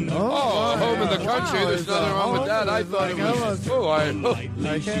home in the home in the country. There's nothing wrong with that. I thought it was.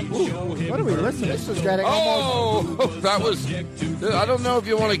 What are we listening? This was getting almost. That was. I don't know if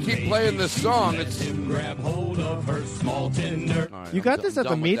you want to keep playing this song. It's. grab hold of her small tender. You got this at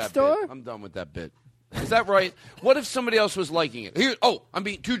the meat store? I'm done with that bit. Is that right? What if somebody else was liking it? Here. Oh, I'm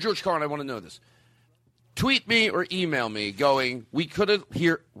being to George Carlin. I want to know this. Tweet me or email me going, we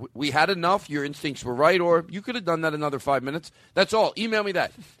had enough, your instincts were right, or you could have done that another 5 minutes. That's all. Email me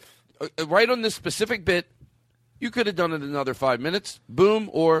that. Right on this specific bit, you could have done it another 5 minutes. Boom,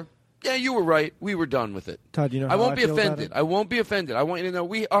 or, yeah, you were right. We were done with it. Todd, you know how I won't be feel about offended. it? I won't be offended. I want you to know,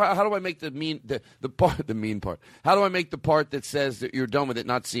 how do I make the mean part? How do I make the part that says that you're done with it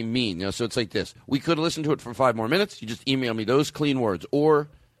not seem mean? You know, so it's like this. We could have listened to it for 5 more minutes. You just email me those clean words. Or,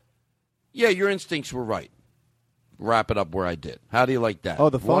 yeah, your instincts were right. Wrap it up where I did. How do you like that? Oh,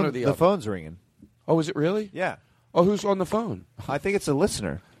 the One phone. or the The other? phone's ringing. Oh, is it really? Yeah. Oh, who's on the phone? I think it's a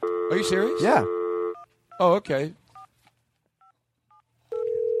listener. Are you serious? Yeah. Oh, okay.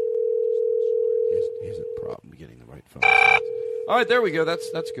 Here's a problem getting the right phone. All right, there we go. That's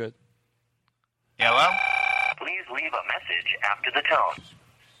good. Hello? Please leave a message after the tone.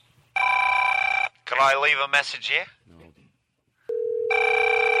 Can I leave a message here? No.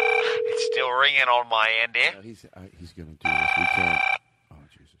 It's still ringing on my end here. No, he's going to do this. We can't. Oh,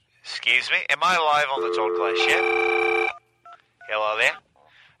 Jesus. Excuse me? Am I live on the Todd Glass Show? Hello there?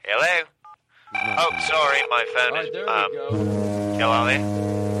 Hello? Oh, sorry, my phone is... there we go. Hello there?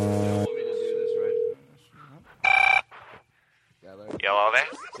 Hello there?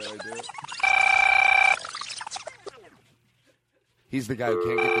 He's the guy who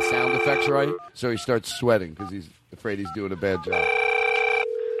can't get the sound effects right, so he starts sweating because he's afraid he's doing a bad job.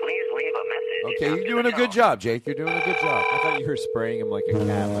 Please leave a message. Okay, you're doing a good job, Jake. You're doing a good job. I thought you were spraying him like a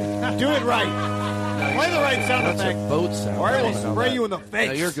cat. Like, Do it right. Play the right sound That's effect. a boat sound. Or I will spray you in the face.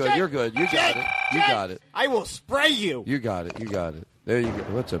 No, you're good. You're good. You got it. You got it. I will spray you. You got it. You got it. There you go.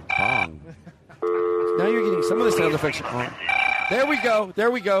 What's a bong? Now you're getting some of the sound effects. Oh. There we go.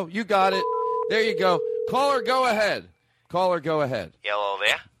 There we go. You got it. There you go. Caller, go ahead. Caller, go ahead. Hello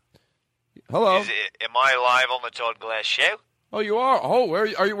there? Hello. Am I live on the Todd Glass Show? Oh, you are. Oh, where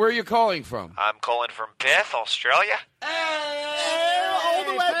are you calling from? I'm calling from Perth, Australia. All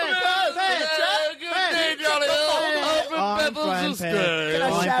the way from Perth. Good day, Johnny. I'm from Perth. Can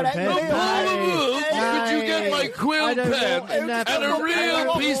I shout at you? Could you get my quill pen and a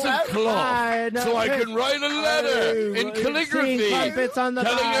real piece of cloth so I can write a letter in calligraphy telling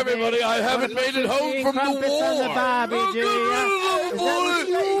everybody I haven't made it home from the war?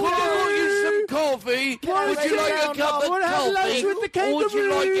 Some coffee. Would you like a cup of coffee? Or would you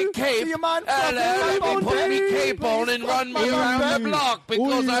like a cape? And let me put me cape on and run me around the block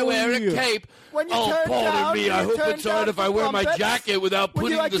because I wear a cape. Oh, pardon me. I hope it's all right if I wear my jacket without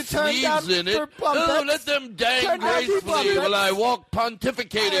putting the sleeves in it. Oh, let them dang gracefully while I walk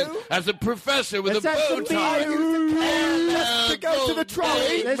pontificating as a professor with a bow tie. To go to the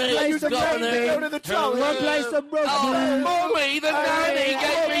trolley. Let's play some rugby. Go to the trolley. We'll play some rugby. Oh, Mommy, the nanny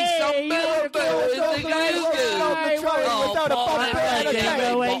gave me some milk. Without a bumper and a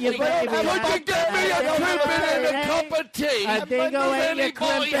Would you get me a crimpet and a cup of tea? Does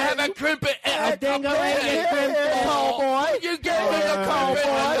anybody have a crimpet and a cup of tea? You get me a crimpet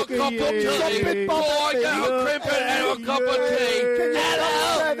and a cup of tea. Oh, I got a crimpet and a cup of tea.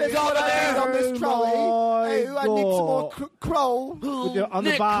 Hello, Governor. On this trolley. Hey, I need some more crow. On the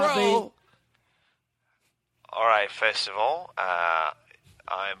Nick Barbie. Kroll. All right, first of all,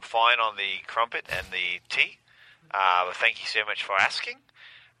 I'm fine on the crumpet and the tea. Thank you so much for asking.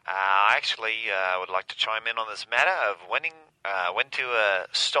 I actually would like to chime in on this matter of when to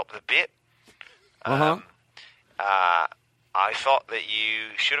stop the bit. I thought that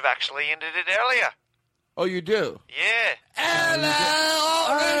you should have actually ended it earlier. Oh, you do? Yeah.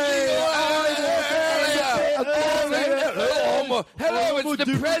 Hello, it's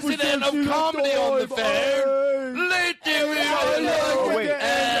the president of comedy on the phone.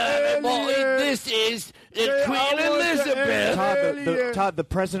 This is Queen Elizabeth. Todd, the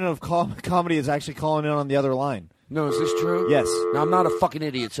president of comedy is actually calling in on the other line. No, is this true? Yes. Now, I'm not a fucking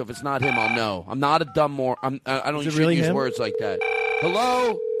idiot, so if it's not him, I'll know. I'm not a dumb I don't usually really use him? words like that.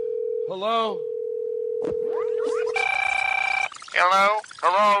 Hello? Hello? Hello?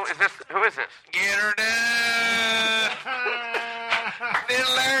 Hello, who is this? Get her done.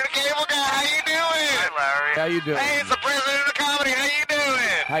 Little Larry the Cable Guy, how you doing? Hi, Larry. How you doing? Hey, it's the president of comedy. How you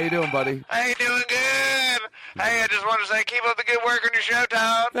doing? How you doing, buddy? Hey, doing good. Hey, I just want to say keep up the good work on your show,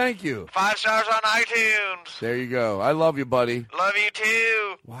 Todd. Thank you. 5 stars on iTunes. There you go. I love you, buddy. Love you,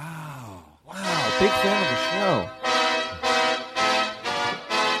 too. Wow. Wow, big fan of the show.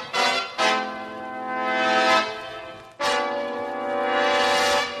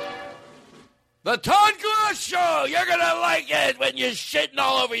 The Todd Glass Show! You're going to like it when you're shitting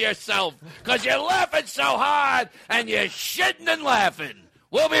all over yourself because you're laughing so hard and you're shitting and laughing.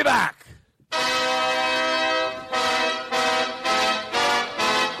 We'll be back.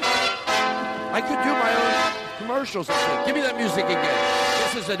 I could do my own commercials. Give me that music again.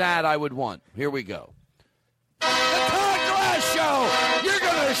 This is an ad I would want. Here we go. The Todd Glass Show! You're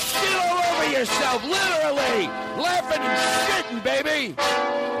going to shit all over yourself, literally. Laughing and shitting, baby.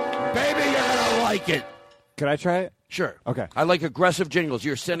 Baby, you're going to like it. Can I try it? Sure. Okay. I like aggressive jingles.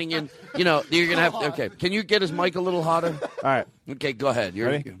 You're sending in, you're going to have to, okay. Can you get his mic a little hotter? All right. Okay, go ahead. You're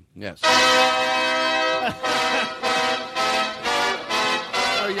ready? Yes. Oh,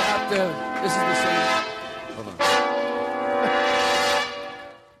 you have to, this is the same. Hold on.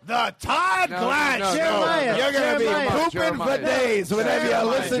 The Todd Glass Show. You're going to be pooping for days whenever you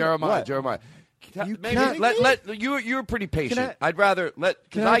listen. Jeremiah. You're pretty patient. I'd rather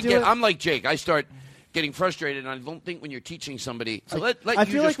because I'm like Jake. I start getting frustrated, and I don't think when you're teaching somebody. So let I you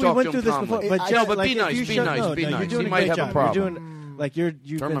feel just like talk we to went him through this calmly. before. But No, Jeff, but like, be nice. Be nice. You're He doing might a have great a job. problem. You're doing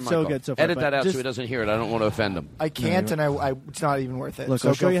you've Turn my been mic so off. good so far. Edit that out just, so he doesn't hear it. I don't want to offend him. I can't, and I it's not even worth it. Look, so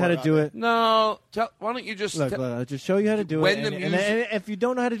I'll show you how to do it. No, why don't you just look? I'll just show you how to do when it. The And music, if you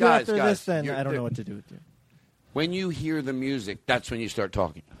don't know how to do it after this, then I don't know what to do with you. When you hear the music, that's when you start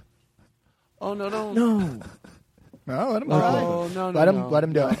talking. Oh no! No, let him try. Oh no! Let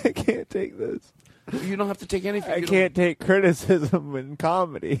him do it. I can't take this. You don't have to take anything. I can't take criticism in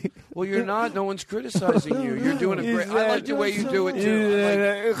comedy. Well, you're not. No one's criticizing you. You're doing a great. I like the way you do it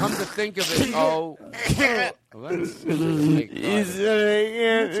too. Like, come to think of it, well, that's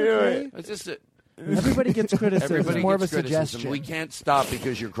it's just everybody gets criticism. Everybody more gets of a criticism. suggestion. We can't stop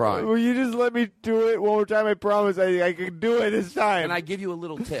because you're crying. Will you just let me do it one more time? I promise I can do it this time. Can I give you a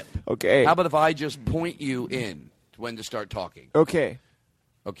little tip? Okay. How about if I just point you in to when to start talking? Okay.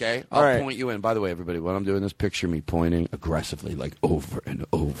 Okay? All right. I'll point you in. By the way, everybody, when I'm doing this, picture me pointing aggressively, like over and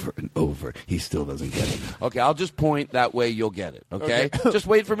over and over. He still doesn't get it. Okay, I'll just point. That way you'll get it. Okay? Just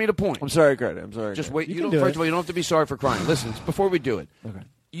wait for me to point. I'm sorry, Greta. I'm sorry. Just Greta. wait. You You can don't, do first it. of all, you don't have to be sorry for crying. Listen, before we do it,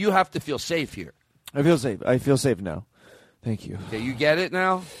 you have to feel safe here. I feel safe. I feel safe now. Thank you. Okay, you get it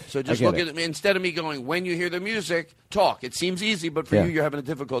now? So just I get look it. at me. Instead of me going, when you hear the music, talk. It seems easy, but for Yeah. you, you're having a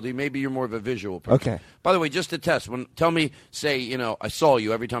difficulty. Maybe you're more of a visual person. Okay. By the way, just to test, tell me, say, I saw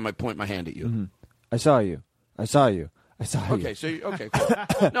you every time I point my hand at you. Mm-hmm. I saw you. I saw you. I saw you. Okay, okay,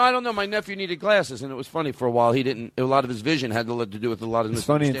 cool. No, I don't know. My nephew needed glasses, and it was funny for a while. He didn't. A lot of his vision had to do with a lot of. It's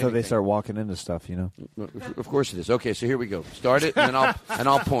funny until misunderstanding they things. start walking into stuff, Of course it is. Okay, so here we go. Start it, and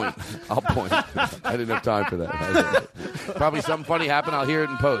I'll point. I'll point. I didn't have time for that. Probably something funny happened. I'll hear it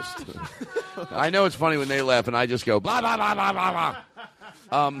in post. I know it's funny when they laugh, and I just go blah blah blah blah blah blah.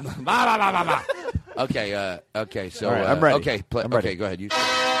 Blah blah blah blah blah. Okay. Okay. So All right, I'm ready. Okay. I'm ready. Okay. Go ahead. You. All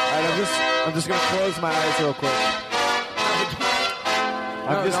right, I'm just gonna close my eyes real quick.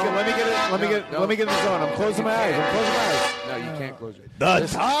 Let me get in the zone. I'm closing my eyes. No, you can't close it. The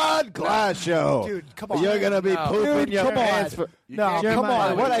Todd Glass Show. Dude, come on. You're gonna be pooping your come pants. on. For, No, come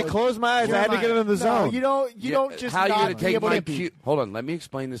on. What? I closed my eyes. I had to get in the zone. You don't just how not you gonna be take able my to be. cue? Hold on, let me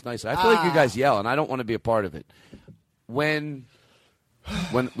explain this nicely. I feel like you guys yell, and I don't want to be a part of it. When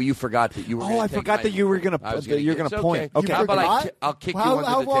you forgot that you were. I forgot that you were gonna. You're gonna point. Okay. How about I'll kick you under the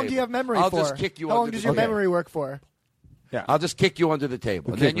table. How long do you have memory for? I'll just kick you. How long under does the your table. memory work for? Yeah. I'll just kick you under the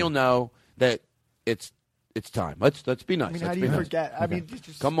table, and then you'll know that it's time. Let's be nice. I mean, Let's how do be you nice. forget? I mean,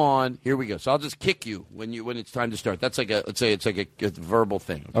 just Come on, here we go. So I'll just kick you when it's time to start. That's like let's say it's like a verbal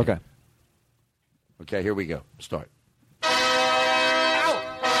thing. Okay. Okay, here we go. Start.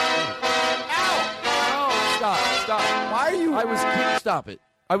 Stop. Why are you? Stop it.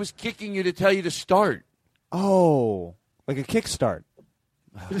 I was kicking you to tell you to start. Oh, like a kickstart.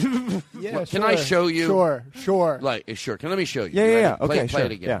 Yeah, What, can I show you? Sure. Like, sure. Let me show you. Yeah, You yeah, ready? yeah. Play Okay, play sure.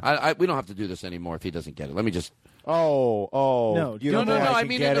 it again. Yeah. We don't have to do this anymore if he doesn't get it. Let me just. Oh. No, You do don't more. think I can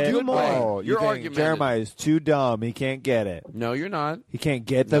mean get in a it? good way. Oh, You're you think argumentative. Jeremiah is too dumb. He can't get it. No, you're not. He can't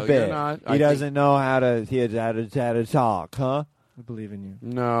get the No, bit. you're not. He doesn't know how to talk, huh? I believe in you.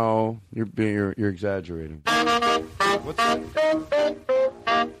 No, you're exaggerating. What's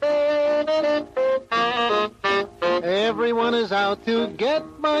that? Everyone is out to get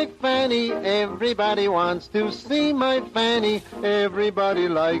my fanny. Everybody wants to see my fanny. Everybody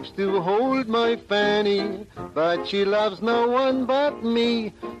likes to hold my fanny. But she loves no one but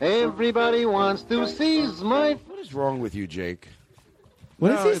me. Everybody wants to seize my... What is wrong with you, Jake?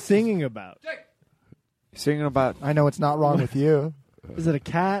 What is he singing about? Singing about. I know it's not wrong with you. Is it a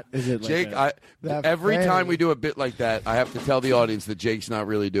cat? Is it like Jake? that Every fanny? time we do a bit like that, I have to tell the audience that Jake's not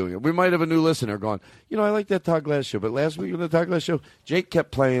really doing it. We might have a new listener going, I like that Todd Glass show, but last week on the Todd Glass show, Jake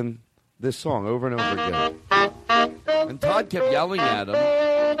kept playing this song over and over again. And Todd kept yelling at him.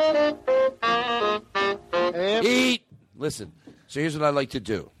 Eat! Listen, so here's what I like to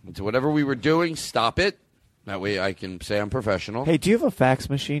do. To whatever we were doing, stop it. That way I can say I'm professional. Hey, do you have a fax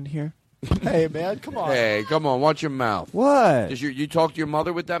machine here? Hey, man, come on. Hey, come on, watch your mouth. What? Does you talk to your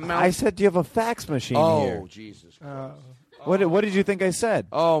mother with that mouth? I said, do you have a fax machine here? Oh, Jesus Christ. What did you think I said?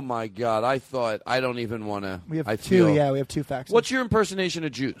 Oh, my God. I thought, I don't even want to. We have two faxes. What's your impersonation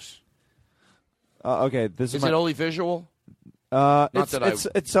of Juice? Okay, this Is is it only visual?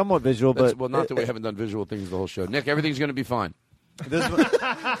 It's somewhat visual, but not that we haven't done visual things the whole show. Nick, everything's going to be fine.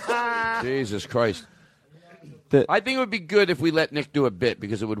 Jesus Christ! I think it would be good if we let Nick do a bit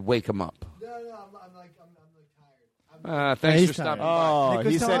because it would wake him up. Thanks for stopping by. Oh,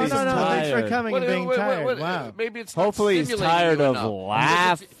 he said he's tired. Thanks for coming and being tired. Wow. Maybe it's hopefully he's tired of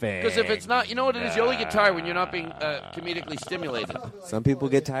laughing. Because if it's not, you know what it is? You only get tired when you're not being comedically stimulated. Some people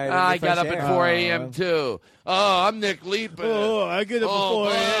get tired. I got up at 4 a.m. too. Oh, I'm Nick Leeper. Oh, I get up at 4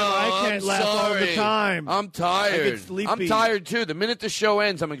 a.m. I can't laugh all the time. I'm tired. I get sleepy. I'm tired too. The minute the show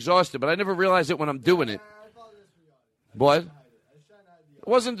ends, I'm exhausted, but I never realize it when I'm doing it. What? It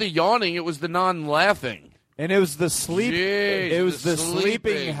wasn't the yawning, it was the non-laughing. And it was the sleep. Jeez, it was the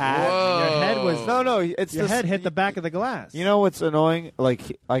sleeping hat. Whoa. Your head was It's your the head hit the back of the glass. You know what's annoying? Like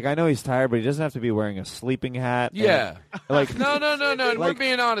I know he's tired, but he doesn't have to be wearing a sleeping hat. Yeah. Like no. We're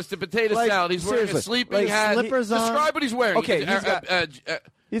being honest. The potato salad. He's wearing a sleeping hat. Slippers on. Describe what he's wearing. Okay,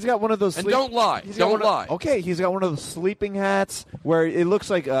 he's got one of those. And don't lie. Don't lie. Okay, he's got one of those sleeping hats where it looks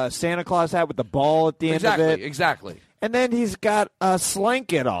like a Santa Claus hat with the ball at the end of it. Exactly. And then he's got a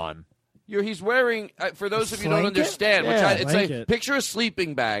slanket on. He's wearing, for those of you who don't understand, it's like, picture a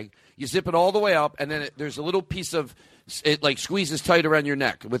sleeping bag. You zip it all the way up, and then there's a little piece of, it like squeezes tight around your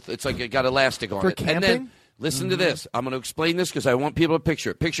neck. It's like it got elastic on For it. camping? And then, listen to this. I'm going to explain this because I want people to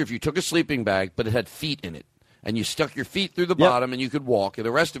picture it. Picture if you took a sleeping bag, but it had feet in it. And you stuck your feet through the bottom, and you could walk, and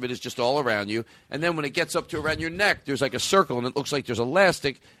the rest of it is just all around you. And then when it gets up to around your neck, there's like a circle, and it looks like there's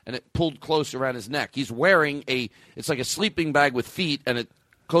elastic, and it pulled close around his neck. He's wearing it's like a sleeping bag with feet, and it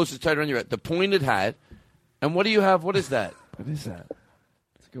closes tight around your head. The pointed hat. And what do you have? What is that? What is that?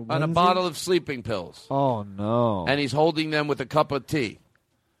 On a bottle of sleeping pills. Oh, no. And he's holding them with a cup of tea.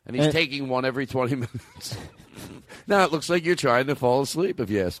 And he's taking one every 20 minutes. Now it looks like you're trying to fall asleep, if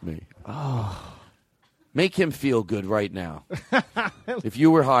you ask me. Oh. Make him feel good right now. If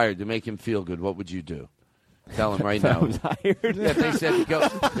you were hired to make him feel good, what would you do? Tell him right now. I was hired. Yeah,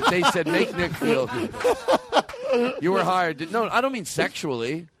 if they said make Nick feel good. You were hired. No, I don't mean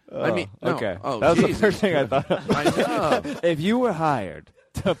sexually. I mean, no. Okay. Oh, that was Jesus. the first thing I thought of. I know. If you were hired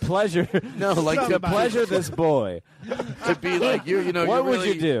to pleasure, pleasure this boy, to be like you know, what you really,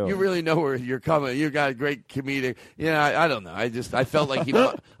 would you do? You really know where you're coming. You got a great comedic. Yeah, I don't know. I felt like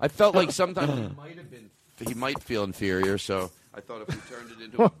I felt like sometimes he might feel inferior. So I thought if we turned it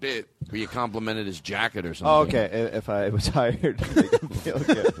into a bit, where you complimented his jacket or something. Oh, okay. If I was hired to make him feel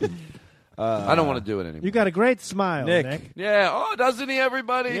good. I don't want to do it anymore. You got a great smile, Nick. Yeah. Oh, doesn't he,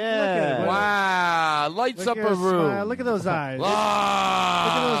 everybody? Yeah. Wow. Lights up a room. Look at those eyes. Ah.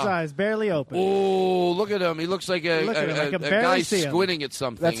 Look at those eyes, barely open. Oh, look at him. He looks like a guy squinting at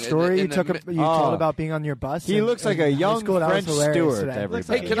something. That story you told about being on your bus? He looks like a young French steward.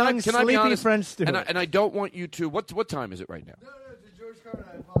 Hey, can I be honest? French steward. And I don't want you to. What time is it right now? No, it's George Carlin.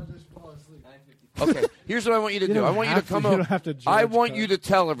 I apologize for falling asleep. Okay, here's what I want you to do. I want you to come up. I want you to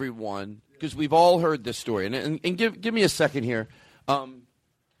tell everyone, because we've all heard this story. And give me a second here. Can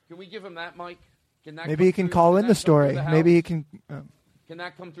we give him that mic? Can that Maybe he can call in the story. Maybe he can. Can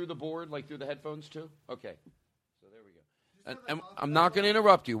that come through the board, like through the headphones too? Okay. So there we go. And I'm not going to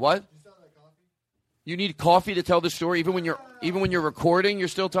interrupt you. What? You need coffee to tell the story, even when you're recording. You're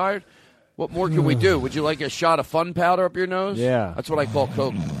still tired. What more can we do? Would you like a shot of fun powder up your nose? Yeah. That's what I call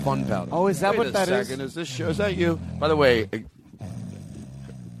Coke, fun powder. Oh, is that Wait what that is? Is this show? Is that you? By the way,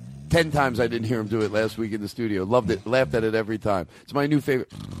 10 times I didn't hear him do it last week in the studio. Loved it. Laughed at it every time. It's my new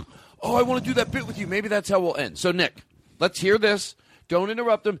favorite. Oh, I want to do that bit with you. Maybe that's how we'll end. So, Nick, let's hear this. Don't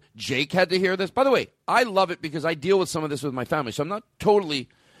interrupt him. Jake had to hear this. By the way, I love it because I deal with some of this with my family, so I'm not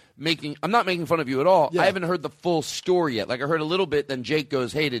making fun of you at all. Yeah. I haven't heard the full story yet. Like I heard a little bit, then Jake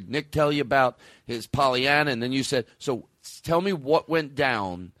goes, "Hey, did Nick tell you about his Pollyanna?" And then you said, "So tell me what went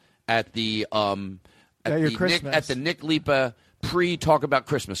down at the your Christmas. Nick Lipa pre-talk about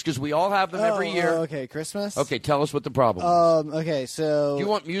Christmas? Because we all have them every year. Okay, Christmas? Okay, tell us what the problem is. Okay, so... Do you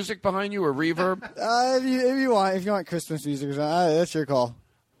want music behind you or reverb? If you want Christmas music, that's your call.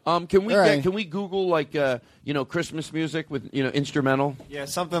 Can we Google like Christmas music with instrumental? Yeah,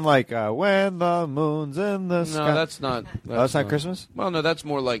 something like "When the Moon's in the Sky." No, that's not. That's not Christmas. Well, no, that's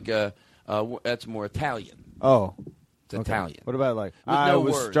more like that's more Italian. Oh, it's Italian. What about like With I no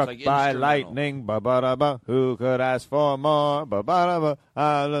was words, struck like by instrumental. lightning? Ba ba da ba. Who could ask for more? Ba ba da ba.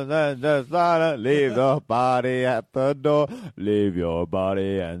 I just gotta leave the body at the door. Leave your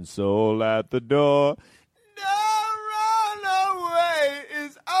body and soul at the door.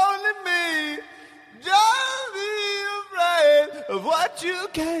 Of what you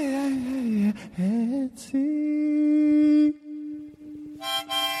can't see.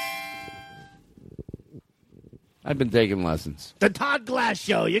 I've been taking lessons. The Todd Glass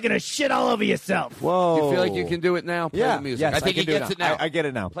Show. You're going to shit all over yourself. Whoa. You feel like you can do it now? Play Yeah. the music. Yes, I think I he can do gets it it now. I get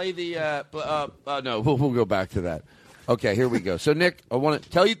it now. Play the. No, we'll go back to that. Okay, here we go. So, Nick, I want to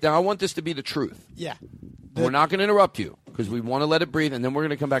tell you now. I want this to be the truth. Yeah. We're not going to interrupt you because we want to let it breathe, and then we're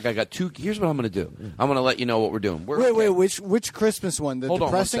going to come back. I got two. Here's what I'm going to do. I'm going to let you know what we're doing. Wait, which Christmas one? The Hold on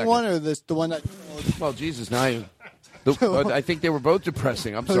one depressing second. one or the one that... Well, Jesus, now I think they were both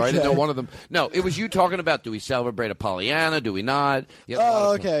depressing. I'm sorry, I didn't know one of them. No, it was you talking about, do we celebrate a Pollyanna? Do we not?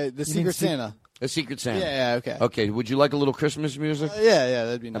 Oh, okay. The Secret Santa. A Secret Santa. Yeah, okay. Okay, would you like a little Christmas music? Yeah,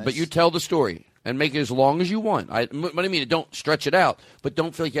 that'd be nice. But you tell the story and make it as long as you want. What I mean, don't stretch it out, but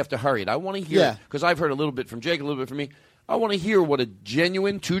don't feel like you have to hurry it. I want to hear, because I've heard a little bit from Jake, a little bit from me. I want to hear what a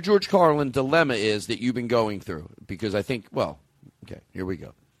genuine, to George Carlin, dilemma is that you've been going through. Because I think, well, okay, here we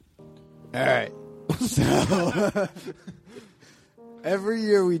go. All right. So every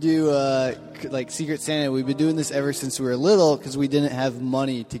year we do like Secret Santa. We've been doing this ever since we were little because we didn't have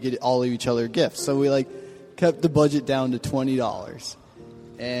money to get all of each other gifts. So we kept the budget down to $20.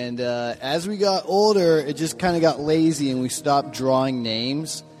 And as we got older, it just kind of got lazy and we stopped drawing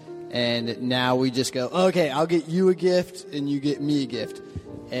names. And now we just go, okay, I'll get you a gift and you get me a gift.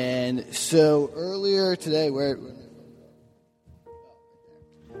 And so earlier today,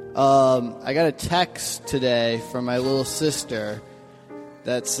 I got a text today from my little sister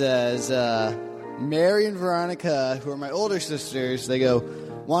that says, Mary and Veronica, who are my older sisters, they go,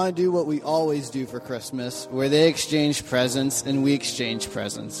 want to do what we always do for Christmas, where they exchange presents and we exchange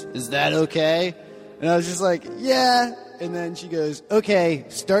presents. Is that okay? And I was just like, yeah. And then she goes, okay,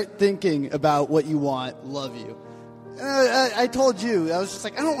 start thinking about what you want. Love you. And I told you, I was just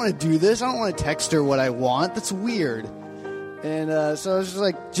like, I don't want to do this. I don't want to text her what I want. That's weird. And so I was just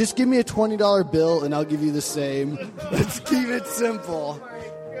like, just give me a $20 bill and I'll give you the same. Let's keep it simple.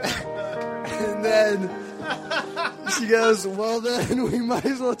 And then she goes, well, then we might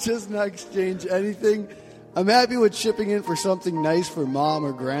as well just not exchange anything. I'm happy with shipping in for something nice for Mom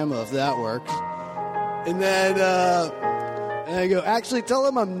or Grandma, if that works. And then and I go, actually, tell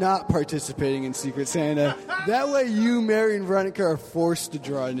them I'm not participating in Secret Santa. That way you, Mary, and Veronica are forced to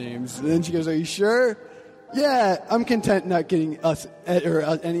draw names. And then she goes, are you sure? Yeah, I'm content not getting us or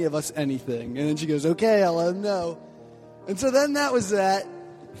any of us anything. And then she goes, okay, I'll let them know. And so then that was that.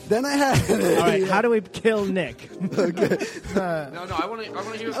 Then I had... All right, how do we kill Nick? No, Okay. I want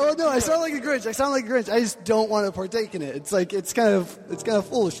to hear... Oh, no, I sound like a Grinch. I just don't want to partake in it. It's like, it's kind of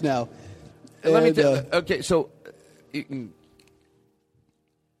foolish now. Let me tell okay, so...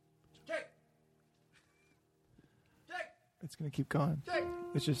 It's going to keep going.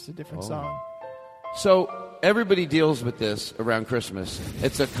 It's just a different song. So everybody deals with this around Christmas.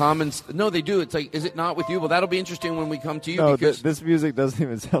 It's a common... No, they do. It's like, is it not with you? Well, that'll be interesting when we come to you. No, because this music doesn't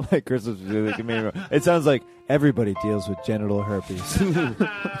even sound like Christmas music to me. It sounds like everybody deals with genital herpes.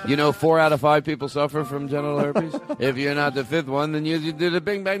 You know, 4 out of 5 people suffer from genital herpes. If you're not the 5th one, then you do the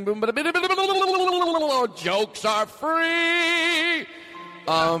bing, bang, boom, but jokes are free.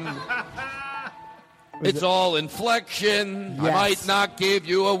 It's all inflection. Yes. I might not give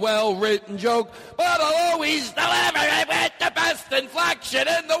you a well-written joke, but I'll always deliver it with the best inflection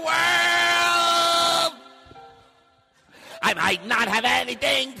in the world. I might not have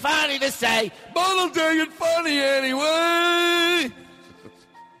anything funny to say, but I'll take it funny anyway.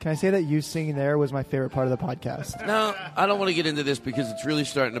 Can I say that you singing there was my favorite part of the podcast? No, I don't want to get into this because it's really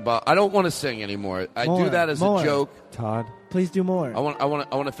starting to bother. I don't want to sing anymore. I More, do that as more. a joke. Todd, please do more. I want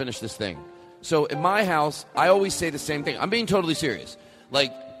to finish this thing. So in my house, I always say the same thing. I'm being totally serious.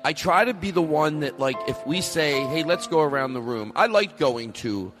 Like, I try to be the one that, like, if we say, hey, let's go around the room. I like going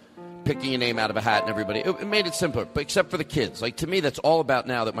to picking a name out of a hat and everybody. It made it simpler, but except for the kids. Like, to me, that's all about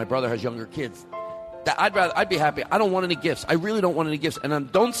now that my brother has younger kids. I'd be happy. I don't want any gifts. I really don't want any gifts.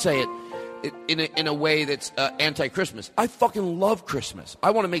 And don't say it in a way that's anti-Christmas. I fucking love Christmas.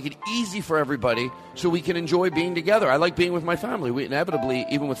 I want to make it easy for everybody so we can enjoy being together. I like being with my family. We inevitably,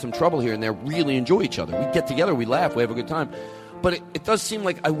 even with some trouble here and there, really enjoy each other. We get together, we laugh, we have a good time. But it does seem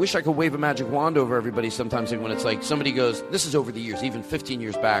like I wish I could wave a magic wand over everybody sometimes when it's like somebody goes, this is over the years, even 15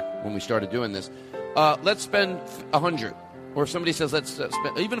 years back when we started doing this, let's spend 100. Or if somebody says, let's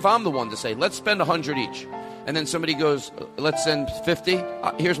spend, even if I'm the one to say, let's spend 100 each. And then somebody goes, let's send 50.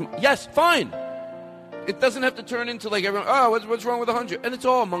 Yes, fine. It doesn't have to turn into like everyone, what's wrong with 100? And it's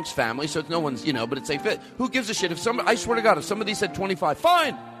all amongst family, so it's no one's, but it's like, who gives a shit? I swear to God, if somebody said 25,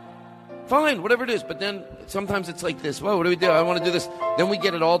 fine, whatever it is. But then sometimes it's like this, what do we do? I want to do this. Then we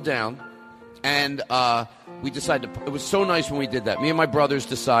get it all down, and we decided, it was so nice when we did that. Me and my brothers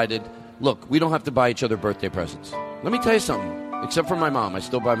decided, look, we don't have to buy each other birthday presents. Let me tell you something. Except for my mom. I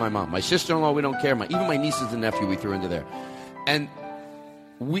still buy my mom. My sister-in-law, we don't care. Even my nieces and nephew, we threw into there. And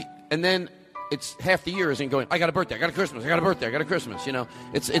then it's half the year isn't going, I got a birthday, I got a Christmas, I got a birthday, I got a Christmas,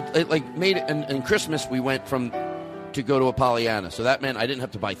 It like made it, and Christmas we went to go to a Pollyanna. So that meant I didn't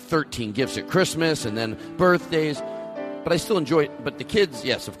have to buy 13 gifts at Christmas and then birthdays. But I still enjoy it. But the kids,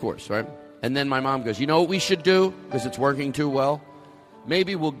 yes, of course, right? And then my mom goes, you know what we should do? Because it's working too well.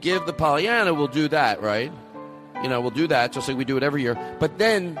 Maybe we'll give the Pollyanna, we'll do that, right? We'll do that just like we do it every year. But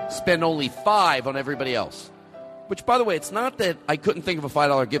then spend only $5 on everybody else. Which, by the way, it's not that I couldn't think of a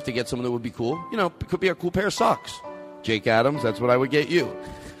 $5 gift to get someone that would be cool. It could be a cool pair of socks. Jake Adams, that's what I would get you.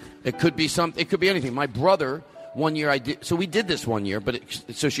 It could be it could be anything. My brother, one year so we did this one year,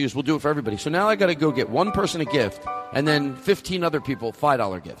 so she goes, we'll do it for everybody. So now I got to go get one person a gift and then 15 other people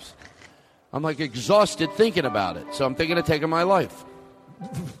 $5 gifts. I'm like exhausted thinking about it. So I'm thinking of taking my life.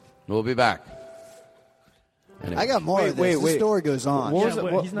 We'll be back. Anyway. I got more of this. The story goes on. What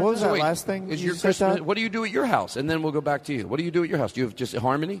was that last thing? Is your Christmas, what do you do at your house? And then we'll go back to you. What do you do at your house? Do you have just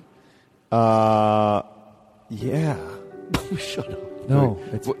harmony? Yeah. Shut up. No.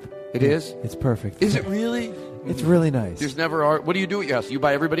 It is? It's perfect. Is it really? It's really nice. There's never what do you do at your house? You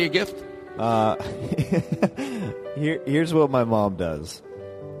buy everybody a gift? Here's what my mom does.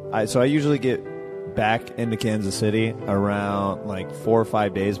 So I usually get back into Kansas City around like 4 or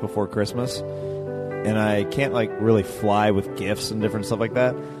 5 days before Christmas. And I can't really fly with gifts and different stuff like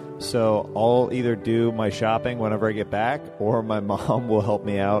that. So I'll either do my shopping whenever I get back, or my mom will help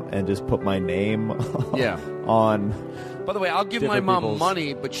me out and just put my name on. By the way, I'll give my mom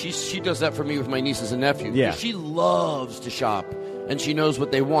money, but she does that for me with my nieces and nephews. Yeah. She loves to shop, and she knows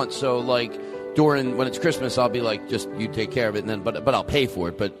what they want. So when it's Christmas, I'll be like, just you take care of it, and then but I'll pay for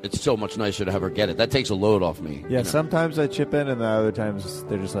it. But it's so much nicer to have her get it. That takes a load off me. Yeah, sometimes I chip in, and the other times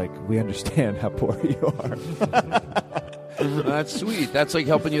they're just like, we understand how poor you are. That's sweet. That's like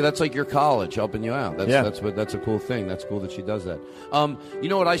helping you. That's like your college helping you out. That's a cool thing. That's cool that she does that.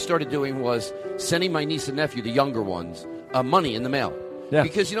 What I started doing was sending my niece and nephew, the younger ones, money in the mail. Yeah.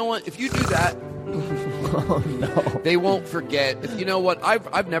 Because you know what? If you do that, they won't forget. You know what?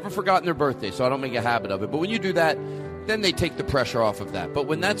 I've never forgotten their birthday, so I don't make a habit of it. But when you do that, then they take the pressure off of that. But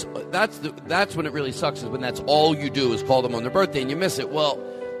when that's when it really sucks, is when that's all you do is call them on their birthday and you miss it. Well,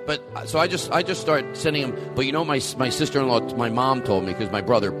 so I just start sending them. But my sister-in-law, my mom told me, because my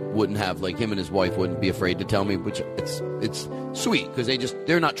brother wouldn't have, him and his wife wouldn't be afraid to tell me, which it's sweet because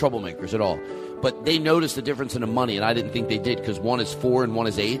they're not troublemakers at all. But they noticed the difference in the money, and I didn't think they did because one is 4 and one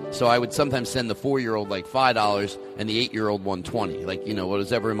is 8. So I would sometimes send the 4-year-old $5 and the 8-year-old one $20.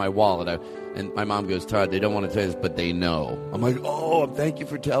 Whatever in my wallet. And my mom goes, Todd, they don't want to tell us, but they know. I'm like, thank you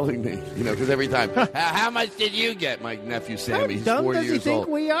for telling me. Because every time, how much did you get? My nephew Sammy, he's 4 years old. How dumb does he think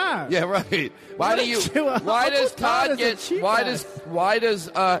we are? Yeah, right. Why does Todd get? Why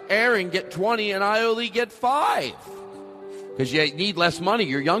does Aaron get 20 and I only get 5? Because you need less money.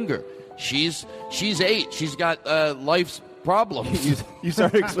 You're younger. She's 8. She's got life's problems. You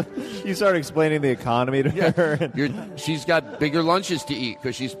start explaining the economy to her. She's got bigger lunches to eat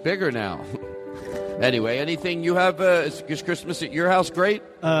because she's bigger now. Anyway, anything you have? Is Christmas at your house great?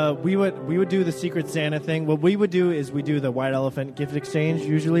 We would do the Secret Santa thing. What we would do is we do the White Elephant gift exchange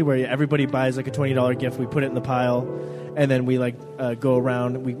usually, where everybody buys a $20 gift. We put it in the pile, and then we go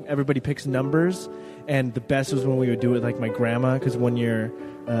around. Everybody picks numbers, and the best was when we would do it my grandma, because one year.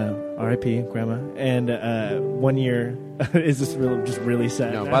 R.I.P. Grandma. And 1 year is just really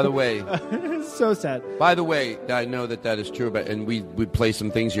sad. No, by the way, it's so sad. By the way, I know that is true, and we would play some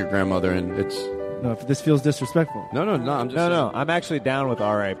things to your grandmother, and it's. No, if this feels disrespectful. No. I'm just. No. I'm actually down with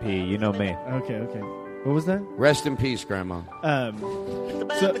R.I.P. You know me. Okay. What was that? Rest in peace, Grandma. Oh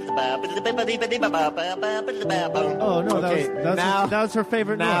no, okay, that was her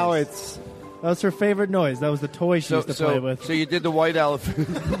favorite noise. Now it's. That was her favorite noise. That was the toy she used to play with. So you did the white elephant.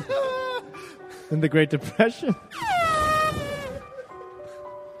 In the Great Depression?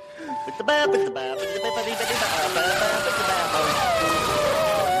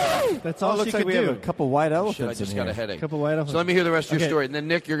 That's all it looks she like could we do. have a couple white elephants Shit, I just in got here. a headache. Couple white elephants. So let me hear the rest of your Okay. story, and then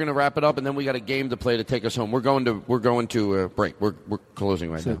Nick, you're going to wrap it up, and then we got a game to play to take us home. We're going to break. We're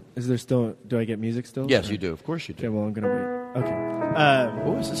closing right So now. is there still? Do I get music still? Yes, Or- you do. Of course you do. Okay, well I'm gonna wait. Okay.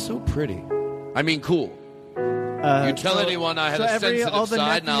 Oh, this is so pretty. I mean, cool. You tell anyone I had so a all sensitive the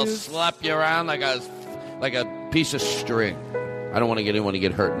side, and I'll nephews- slap you around like a piece of string. I don't want to get anyone to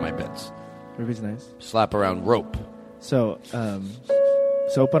get hurt in my beds. Everybody's nice. Slap around rope. So,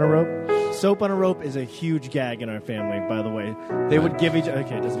 soap on a rope. Soap on a rope is a huge gag in our family. By the way, they would give each.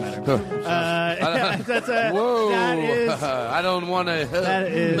 Okay, it doesn't matter. That's a. Whoa! That is. I don't want to. That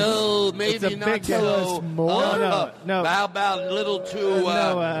is. No, maybe it's a not big so. No. How about a little too?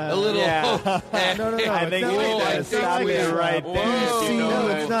 A little. Yeah. No. I think we need to stop it right there. You know,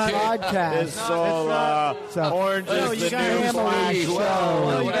 it's not podcast. This whole orange No, is you the guys- new flag No,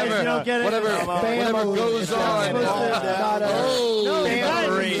 show. you guys don't get it. Whatever goes on.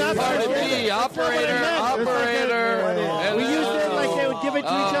 Operator. We used it like they would give it to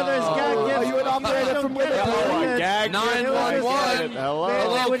each other as gag gifts. Are you an operator from Winnipeg? Gag 911.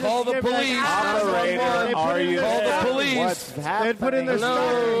 Hello, call the police. Operator, are you Call the there? police. What's happening? They'd put in their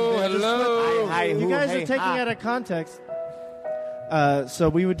Hello. Hi, You who, guys hey, are taking hi. it out of context. So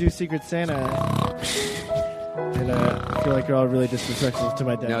we would do Secret Santa. And I feel like you're all really disrespectful to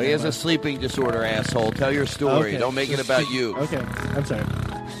my dad. No, he has a sleeping disorder, asshole. Tell your story. Okay. Don't make it about you. Okay, I'm sorry.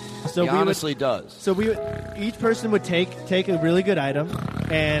 So He honestly does. So each person would take a really good item,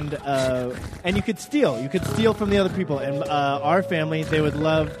 and you could steal. You could steal from the other people. And our family, they would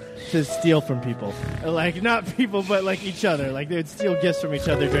love to steal from people, like not people, but like each other. Like they would steal gifts from each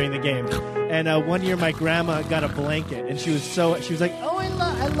other during the game. And one year, my grandma got a blanket, and she was like, "Oh,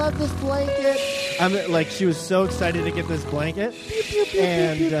 I love this blanket." She was so excited to get this blanket,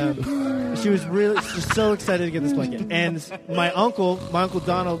 and she was so excited to get this blanket. And my uncle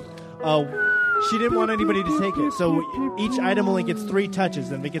Donald. She didn't want anybody to take it, so each item only gets 3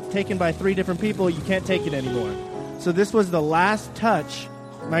 touches, and if it gets taken by 3 different people, you can't take it anymore. So this was the last touch.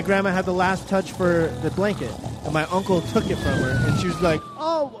 My grandma had the last touch for the blanket, and my uncle took it from her, and she was like,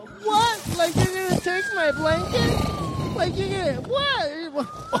 "Oh, what? Like you're gonna take my blanket? Like you're gonna what?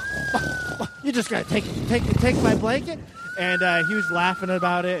 You just gotta take my blanket?" And he was laughing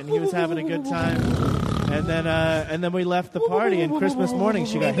about it, and he was having a good time. And then we left the party, and Christmas morning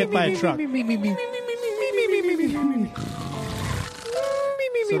she got hit by a truck.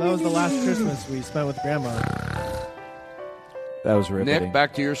 So that was the last Christmas we spent with Grandma. That was riveting. Nick,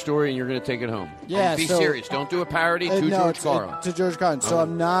 back to your story, and you're going to take it home. Yeah, And be so- serious. Don't do a parody to No, George it's- Carlin. to George Carlin. So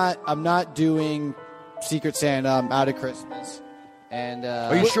I'm not doing Secret Santa. I'm out of Christmas. And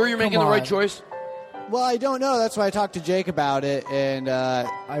Are you sure you're making the right choice? Well, I don't know. That's why I talked to Jake about it, and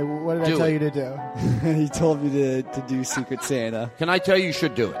what did I tell you to do? He told me to do Secret Santa. Can I tell you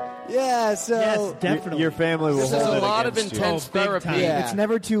should do it? Yeah, so yes, definitely. Your family will This is hold a it lot of against you. intense therapy. Yeah. It's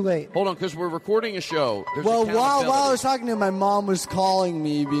never too late. Hold on, because we're recording a show. There's Well, while I accountability. was talking to him, my mom was calling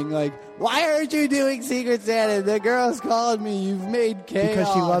me, being like, "Why aren't you doing Secret Santa? The girl's calling me. You've made chaos."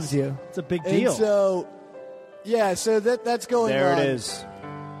 Because she loves you. It's a big And deal. so, yeah, so that's going There on. it is.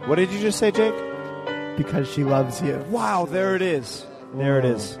 What did you just say, Jake? Because she loves you. Wow, there it is. There it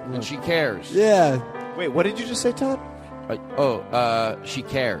is. And she cares. Yeah. Wait, what did you just say, Todd? She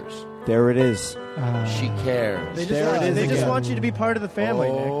cares. There it is. She cares. They There it is just again. want you to be part of the family,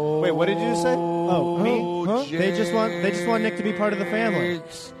 Nick. Wait, what did you just say? Oh, me? Huh? They just want Nick to be part of the family.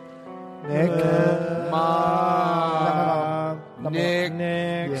 Nick.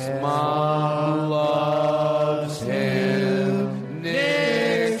 Nick's mom loves him.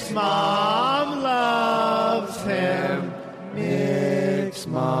 Nick's mom loves him. Nick's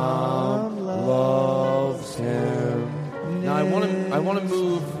mom loves him. Now I want to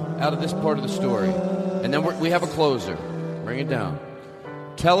move out of this part of the story, and then we have a closer. Bring it down.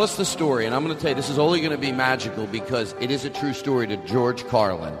 Tell us the story, and I'm going to tell you this is only going to be magical because it is a true story to George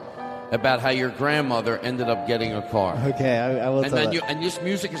Carlin about how your grandmother ended up getting a car. Okay, I will And tell then that. and this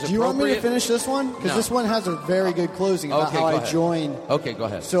music is Do you want me to appropriate. finish this one? Because No. this one has a very good closing about Okay, how go I ahead. joined. Okay, go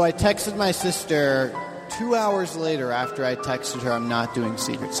ahead. So I texted my sister 2 hours later after I texted her I'm not doing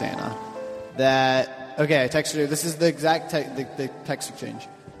Secret Santa. I texted her. This is the exact the text exchange.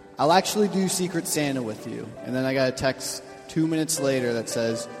 I'll actually do Secret Santa with you. And then I got a text 2 minutes later that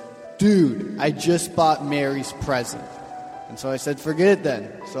says, "Dude, I just bought Mary's present." And so I said, "Forget it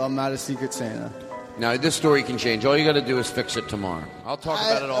then." So I'm not a Secret Santa. Now, this story can change. All you got to do is fix it tomorrow. I'll talk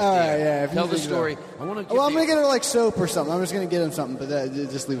about it off all the right, air. yeah, if Tell you the think story. so. I want to. Well, I'm going to get her like soap or something. I'm just going to get him something, but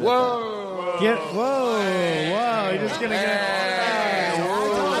just leave it. Whoa! Whoa! You're just gonna get.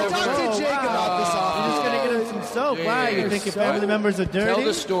 I talked to Jake about this off. You're just gonna get him some soap. Why? You think your family members are dirty? Tell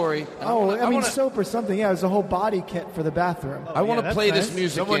the story. Oh, I mean, soap or something. Yeah, it was a whole body kit for the bathroom. I want to play this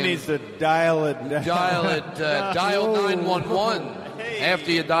music. Someone needs to dial it down. Dial 911.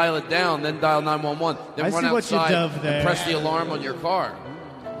 After you dial it down, then dial 911. Then I run see what you outside dove there. and press the alarm on your car.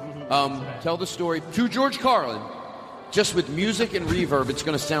 Tell the story to George Carlin. Just with music and reverb, it's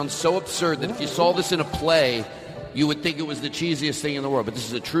going to sound so absurd that if you saw this in a play, you would think it was the cheesiest thing in the world. But this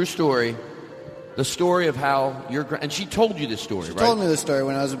is a true story. The story of how and she told you this story, She right? told me this story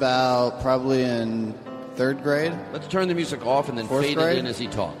when I was about probably in 3rd grade. Let's turn the music off and then 4th fade grade? it in as he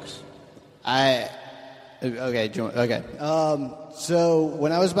talks. Okay. So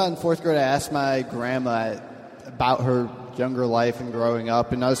when I was about in 4th grade, I asked my grandma about her younger life and growing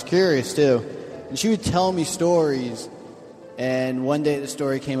up, and I was curious too. And she would tell me stories. And one day the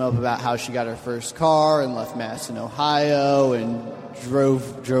story came up about how she got her first car and left Mass in Ohio and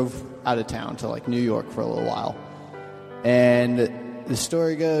drove out of town to like New York for a little while. And the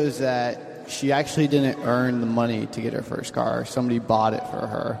story goes that she actually didn't earn the money to get her first car. Somebody bought it for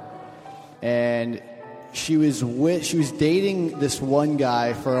her. And she was dating this one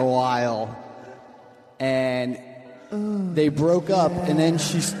guy for a while, and they broke up, and then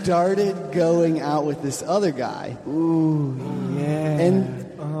she started going out with this other guy. Ooh, yeah.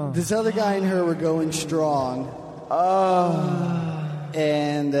 And this other guy and her were going strong.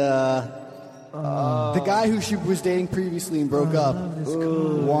 And the guy who she was dating previously and broke up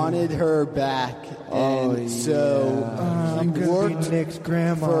wanted her back. And so he worked Nick's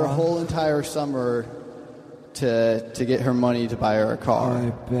grandma for a whole entire summer to get her money to buy her a car. I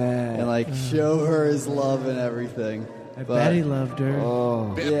bet. And like show her his love and everything. I bet he loved her.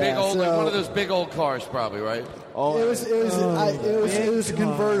 Big old, like one of those big old cars, probably, right? It was a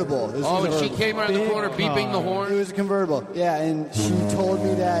convertible. It was Oh, a and she convertible. came around the corner beeping the horn. It was a convertible. Yeah, and she told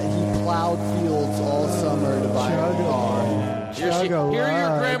me that he plowed fields all summer to buy her a car. Here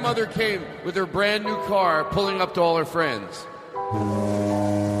your grandmother came with her brand new car, pulling up to all her friends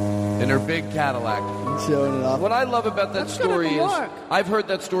in her big Cadillac. Showing it off. What I love about that That's good in story New is York. I've heard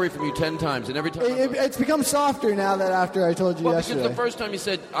that story from you 10 times, and every time. It's become softer now that after I told you Well, yesterday. because the first time you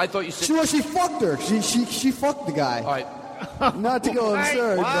said, I thought you said. She fucked her. She fucked the guy. All right. Not to go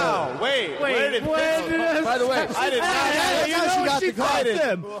absurd. Wow, wait, where did this? By the way, I did not. That's how she got the car.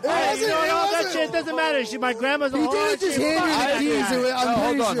 Him. All that shit doesn't matter. My grandma's a He whore. didn't just hand you the keys.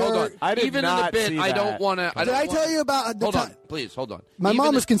 I'm pretty sure. Hold on. I did Even not in the bit, see I don't that. want to. Did I tell you about the Hold time? on, please, hold on. My Even mom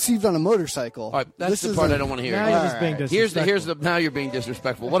in- was conceived on a motorcycle. All right, that's the part I don't want to hear. Now you're just being disrespectful. Now you're being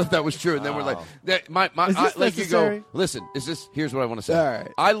disrespectful. What if that was true? And then we're like, Is this like you necessary? go, listen, here's what I want to say. All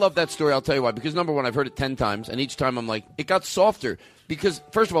right. I love that story. I'll tell you why. Because number one, I've heard it 10 times, and each time I'm like, it got softer. Because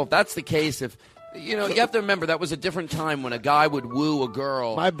first of all, if that's the case, if you have to remember that was a different time when a guy would woo a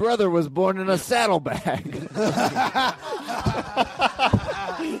girl. My brother was born in a saddlebag.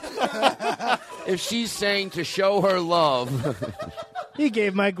 If she's saying to show her love, He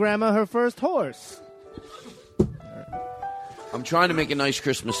gave my grandma her first horse. I'm trying to make a nice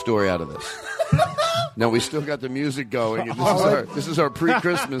Christmas story out of this. Now, we still got the music going, and this is our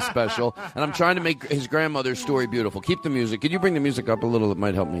pre-Christmas special, and I'm trying to make his grandmother's story beautiful. Keep the music. Could you bring the music up a little? That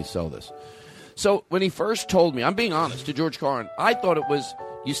might help me sell this. So when he first told me, I'm being honest, to George Carlin, I thought it was,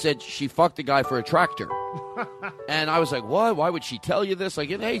 you said she fucked a guy for a tractor. And I was like, what? Why would she tell you this? Like,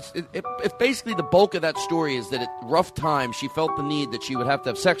 if basically the bulk of that story is that at rough times she felt the need that she would have to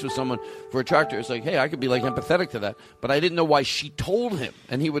have sex with someone for a tractor. It's like, hey, I could be like empathetic to that. But I didn't know why she told him.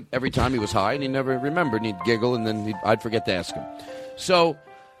 And he would, every time he was high, and he never remembered, and he'd giggle, and then I'd forget to ask him. So,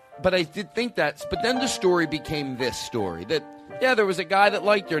 but I did think that. But then the story became this story that, yeah, there was a guy that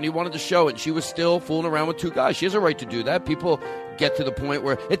liked her, and he wanted to show it, and she was still fooling around with two guys. She has a right to do that. People get to the point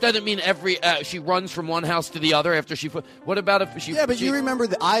where it doesn't mean she runs from one house to the other after she. What about if she? Yeah, but you remember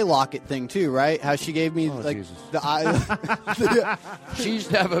the eye locket thing too, right? How she gave me Jesus. the eye. She used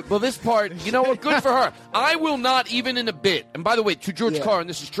to have a. Well, this part, you know what? Good for her. I will not even in a bit. And by the way, to George Carlin,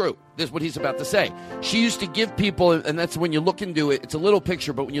 this is true. This is what he's about to say. She used to give people, and that's when you look into it. It's a little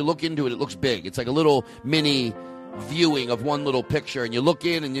picture, but when you look into it, it looks big. It's like a little mini viewing of one little picture, and you look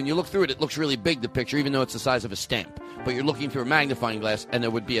in, and then you look through it. It looks really big, the picture, even though it's the size of a stamp. But you're looking through a magnifying glass, and there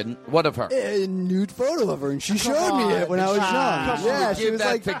would be what of her? A nude photo of her, and she showed me it when I was young. Yeah, she was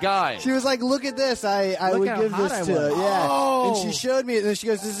like to guys. She was like, "Look at this! I would give this to." Yeah, and she showed me it, and she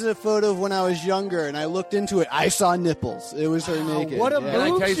goes, "This is a photo of when I was younger." And I looked into it. I saw nipples. It was her naked. What a yeah. Can I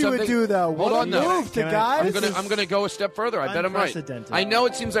move tell you she would something? do, though. Hold What on, a though. move to guys. I'm gonna go a step further. I bet I'm right. Unprecedented. I know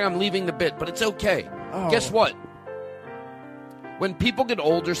it seems like I'm leaving the bit, but it's okay. Oh. Guess what? When people get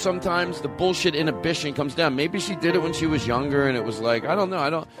older, sometimes the bullshit inhibition comes down. Maybe she did it when she was younger, and it was like, I don't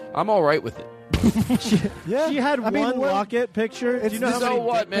know. I'm all right with it. She had one locket picture. Do you know how many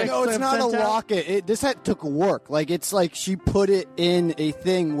what, man? No, it's not a locket. This took work. Like, it's like she put it in a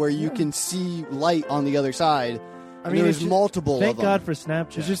thing where you can see light on the other side. I mean, there's multiple Thank of them. God for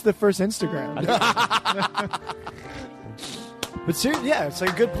Snapchat. It's just the first Instagram. But seriously, yeah, it's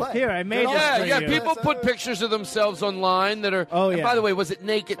like a good play. Here, I made this for you. People put pictures of themselves online that are. Oh, and yeah. by the way, was it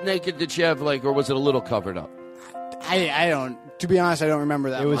naked? Did she have or was it a little covered up? I don't. To be honest, I don't remember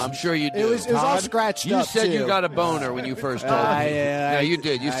that. I'm sure you do. It was all scratched you up. said too. you got a boner when you first told me. Yeah, no, you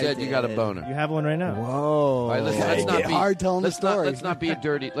did. You said you got a boner. You have one right now. Whoa! All right, listen, let's not be hard telling the story. Let's not be a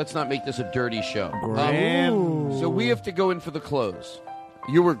dirty. Let's not make this a dirty show. Graham. So we have to go in for the close.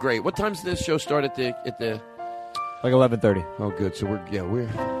 You were great. What time's this show start at the? Like 11:30. Oh, good. So we're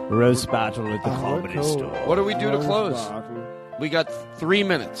Rose Battle at the Comedy Store. What do we do to close? We got 3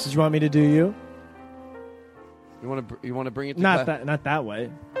 minutes. Did you want me to do you? You want to bring it to Not that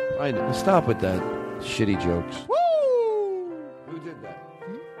way. I know. Stop with that shitty jokes. Woo! Who did that?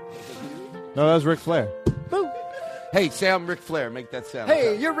 No, that was Ric Flair. Hey, say I'm Ric Flair. Make that sound.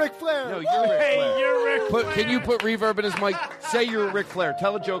 Hey, you're Ric Flair. No, you're Ric Hey, Flair. you're Ric Flair. Can you put reverb in his mic? Say you're Ric Flair.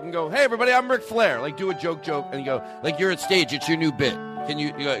 Tell a joke and go, hey, everybody, I'm Ric Flair. Like, do a joke, and go, like you're at stage. It's your new bit. Can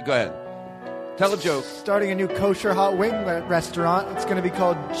you go ahead. Tell a joke. Starting a new kosher hot wing restaurant. It's going to be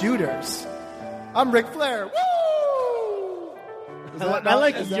called Juders. I'm Ric Flair. Woo! I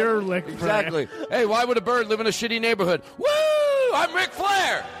like your Ric Flair. Exactly. Hey, why would a bird live in a shitty neighborhood? Woo! I'm Ric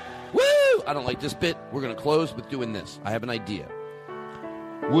Flair. Woo! I don't like this bit. We're going to close with doing this. I have an idea.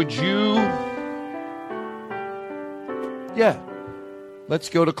 Would you... Yeah. Let's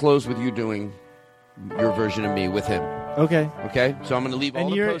go to close with you doing your version of me with him. Okay. Okay? So I'm going to leave all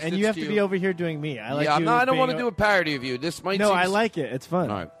the post-its and you have to you. be over here doing me. I like yeah, you I don't being want to do a parody of you. This might No, seem... I like it. It's fun.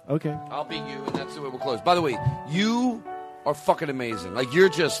 All right. Okay. I'll be you, and that's the way we'll close. By the way, you are fucking amazing. Like, you're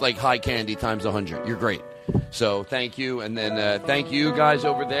just like high candy times 100. You're great. So thank you, and then thank you guys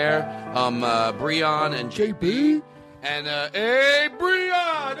over there, Breon and JB, and hey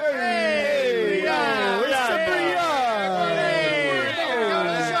Breon, hey Breon,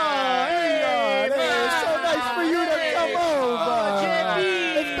 It's so nice for you to come over.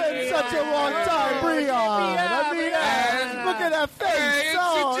 It's been such a long time, Breon. I mean, look at that face. Hey,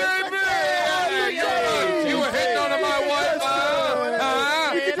 Oh, it's it's JB. like, You were hitting on my wife.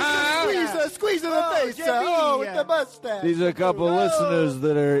 Squeeze in the face. With the mustache. These are a couple listeners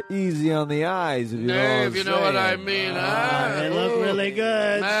that are easy on the eyes. If you know, If you know what I mean. They look really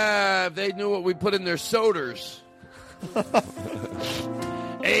good. If they knew what we put in their soders.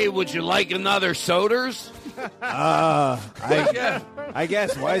 Hey, would you like another soders? I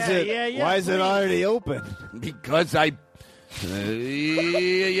guess. Why is it? Why is it already open? Because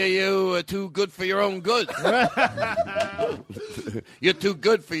you're too good for your own good. You're too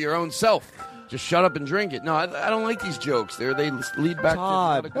good for your own self. Just shut up and drink it. No, I don't like these jokes. They lead back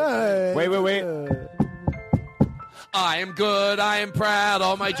Todd. to... Wait. I am good, I am proud,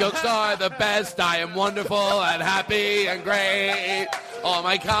 all my jokes are the best. I am wonderful and happy and great. All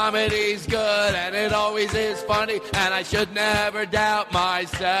my comedy's good and it always is funny, and I should never doubt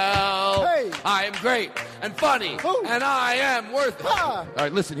myself. Hey. I am great and funny, and I am worth it. All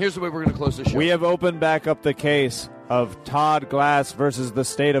right, listen, here's the way we're going to close the show. We have opened back up the case of Todd Glass versus the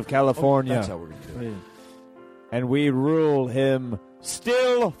state of California. That's how we're going to do it. And we rule him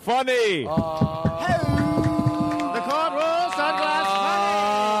still funny. The court rules Sunglass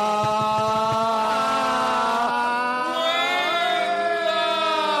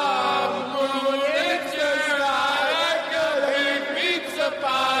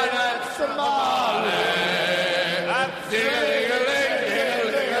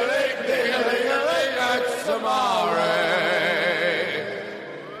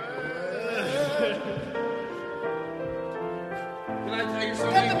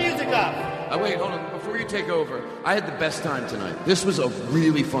Wait, hold on. Before you take over, I had the best time tonight. This was a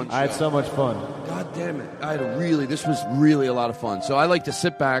really fun show. I had so much fun. God damn it. This was really a lot of fun. So I like to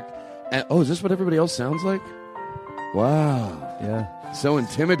sit back and, is this what everybody else sounds like? Wow. Yeah. So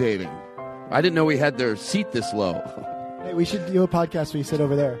intimidating. I didn't know we had their seat this low. Hey, we should do a podcast where you sit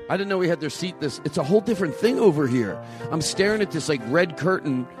over there. I didn't know we had their seat this. It's a whole different thing over here. I'm staring at this like red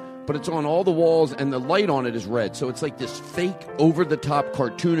curtain, but it's on all the walls, and the light on it is red. So it's like this fake, over-the-top,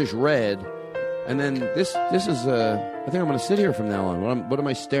 cartoonish red. And then this is I think I'm going to sit here from now on. What am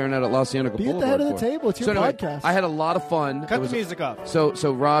I staring at La Cienega Be at the head of the table. It's your anyway, podcast. I had a lot of fun. Cut the music off. So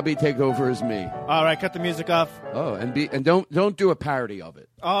Robbie, take over as me. All right, cut the music off. Oh, and don't do a parody of it.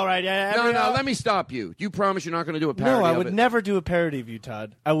 All right, yeah. No, let me stop you. You promise you're not going to do a parody No, I of would it? never do a parody of you,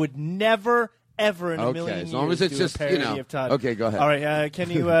 Todd. I would never, ever in a million years as long as it's do just, a parody you know. of Todd. Okay, go ahead. All right,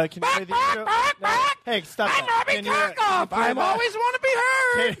 can you play the intro? No. Hey, stop that. Can you I always want to be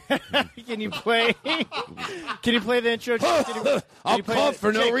heard. Can you play? Can you play the intro? I'll cough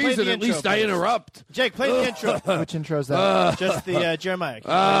for no reason. At least I interrupt. Jake, play the intro. Which intro is that? Just the Jeremiah.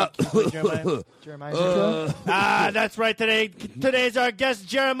 Can you play Jeremiah? Jeremiah's intro? That's right. Today's our guest,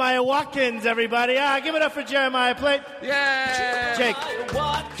 Jeremiah Watkins, everybody. Give it up for Jeremiah. Play. Yeah. Jake.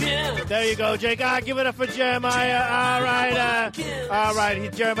 There you go, Jake. Give it up for Jeremiah. All right.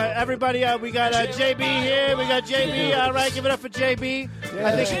 Jeremiah. Everybody, we got JB here. We got JB. All right, give it up for JB. Yeah.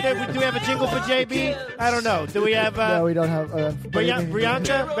 I think do we have a jingle for JB? I don't know. Do we have? No, we don't have.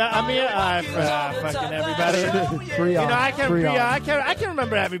 Brianka, Amia, fucking everybody. I can't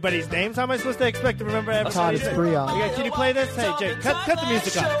remember everybody's names. How am I supposed to expect to remember everybody's names? Brianka. Can you play this? Hey, Jake, cut the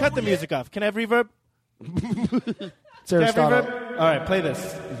music off. Cut the music off. Can I have reverb? Aristotle. Reverb? All right, play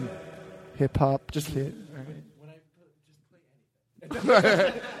this. Hip hop. Just hit.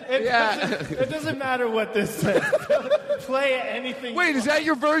 It doesn't matter what this says. Play anything. Wait, is that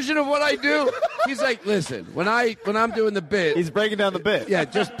your version of what I do? He's like, listen, when I'm doing the bit, he's breaking down the bit. Yeah,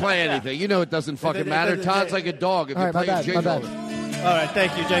 just play anything. You know it doesn't fucking matter. Todd's like a dog. If you play a jingle. All right,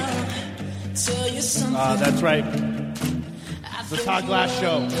 thank you, Jake. That's right. The Todd Glass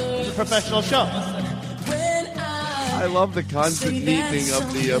Show. It's a professional show. I love the constant neatening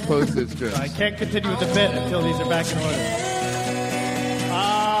of the postage strips. I can't continue with the bit until these are back in order.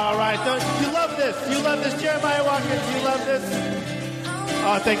 All right, you love this. You love this, Jeremiah Watkins. You love this.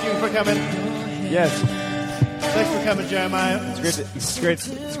 Oh, thank you for coming. Yes. Thanks for coming, Jeremiah. It's great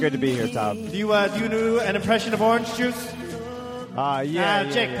to be here, Tom. Do you do an impression of orange juice?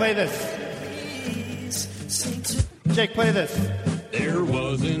 Jake, play this. Jake, play this. There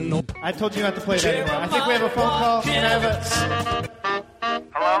wasn't no. I told you not to play that anymore. I think we have a phone call. Can I have a?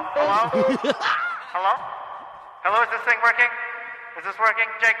 Hello? Hello, is this thing working? Is this working?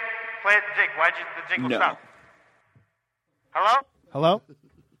 Jake, play it. Jake, why'd the jingle stop? Hello? Hello? Is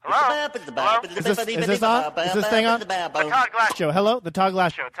this on? Is this thing on? The Todd Glass Show. Hello? The Todd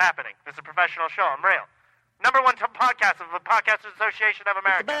Glass Show. It's happening. This is a professional show. I'm real. #1 podcast of the Podcasters Association of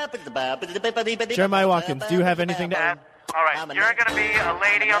America. Jeremiah Watkins, do you have anything to add? All right, you're going to be a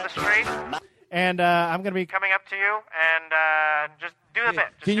lady on the street. And I'm going to be coming up to you and just do the bit.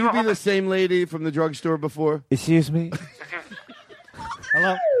 Can you be the same lady from the drugstore before? Excuse me?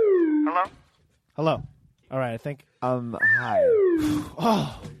 Hello? Hello? All right, I think. Hi.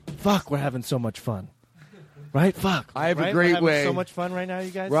 Oh, fuck, we're having so much fun. Right? Fuck. I have right? a great we're having way. So much fun right now,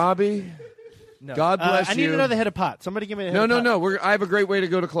 you guys. Robbie, no. God bless I you. need another hit of pot. Somebody give me a hit of pot. No. I have a great way to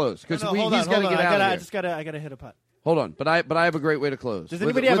go to close because he's got to get out of here. I got to hit a pot. Hold on, but I have a great way to close. Does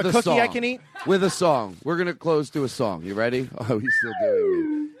anybody have a cookie song. I can eat? With a song. We're going to close to a song. You ready? Oh, he's still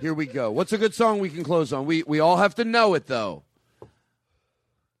doing it. Here we go. What's a good song we can close on? We all have to know it, though.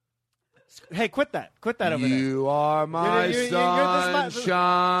 Hey, quit that. Quit that over there. You are my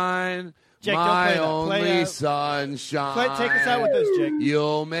sunshine, Jake, my don't play that. only sunshine. Take us out with this, Jake.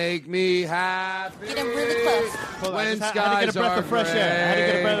 You'll make me happy. Get him really close. Hold on, When I had to skies get a breath are of fresh air. I had to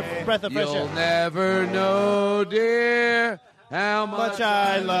get a breath of fresh You'll air. never know, dear, how much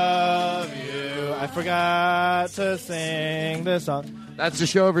I love you. I forgot to sing this song. That's the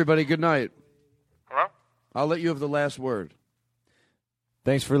show, everybody. Good night. Hello? I'll let you have the last word.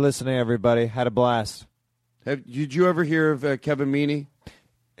 Thanks for listening, everybody. Had a blast. Did you ever hear of Kevin Meaney?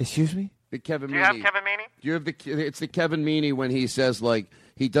 Excuse me? Kevin Do you Meaney. have Kevin Meaney? Do you have it's the Kevin Meaney when he says, like,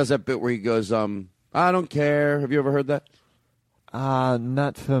 he does that bit where he goes, I don't care. Have you ever heard that?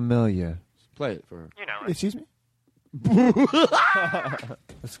 Not familiar. Play it for her. You know. Excuse me?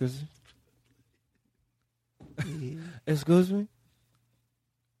 Excuse me? Excuse me?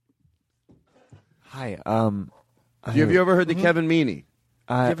 Hi, Have you ever heard the Kevin Meaney?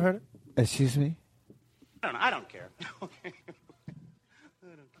 You ever heard it? Excuse me? I don't care.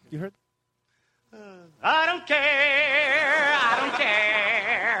 You heard? I don't care. I don't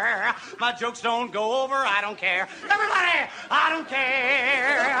care. care. My jokes don't go over, I don't care. Everybody, I don't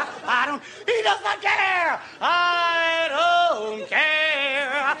care. He does not care. I don't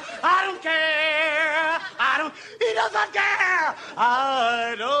care. I don't care. He does not care.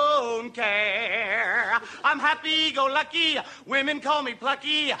 I don't care. I'm happy-go-lucky. Women call me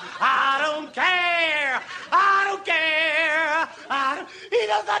plucky. I don't care. I don't care. He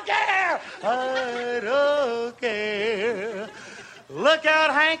does not care. I don't care. Look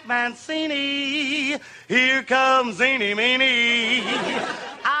out, Hank Mancini. Here comes Eeny Meeny.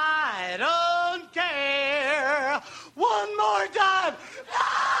 I don't care. One more time.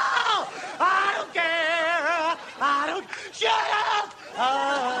 No! I don't care. Shut up.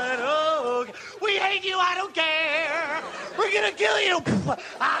 We hate you. I don't care. We're gonna kill you.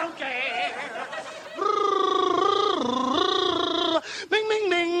 I don't care. Bing, bing,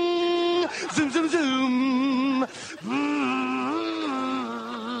 bing. Zoom, zoom, zoom.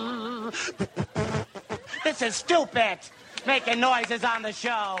 This is stupid. Making noises on the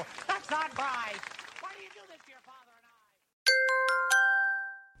show. That's not right. Why do you do this to your father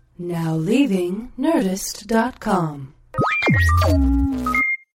and I? Now leaving Nerdist.com.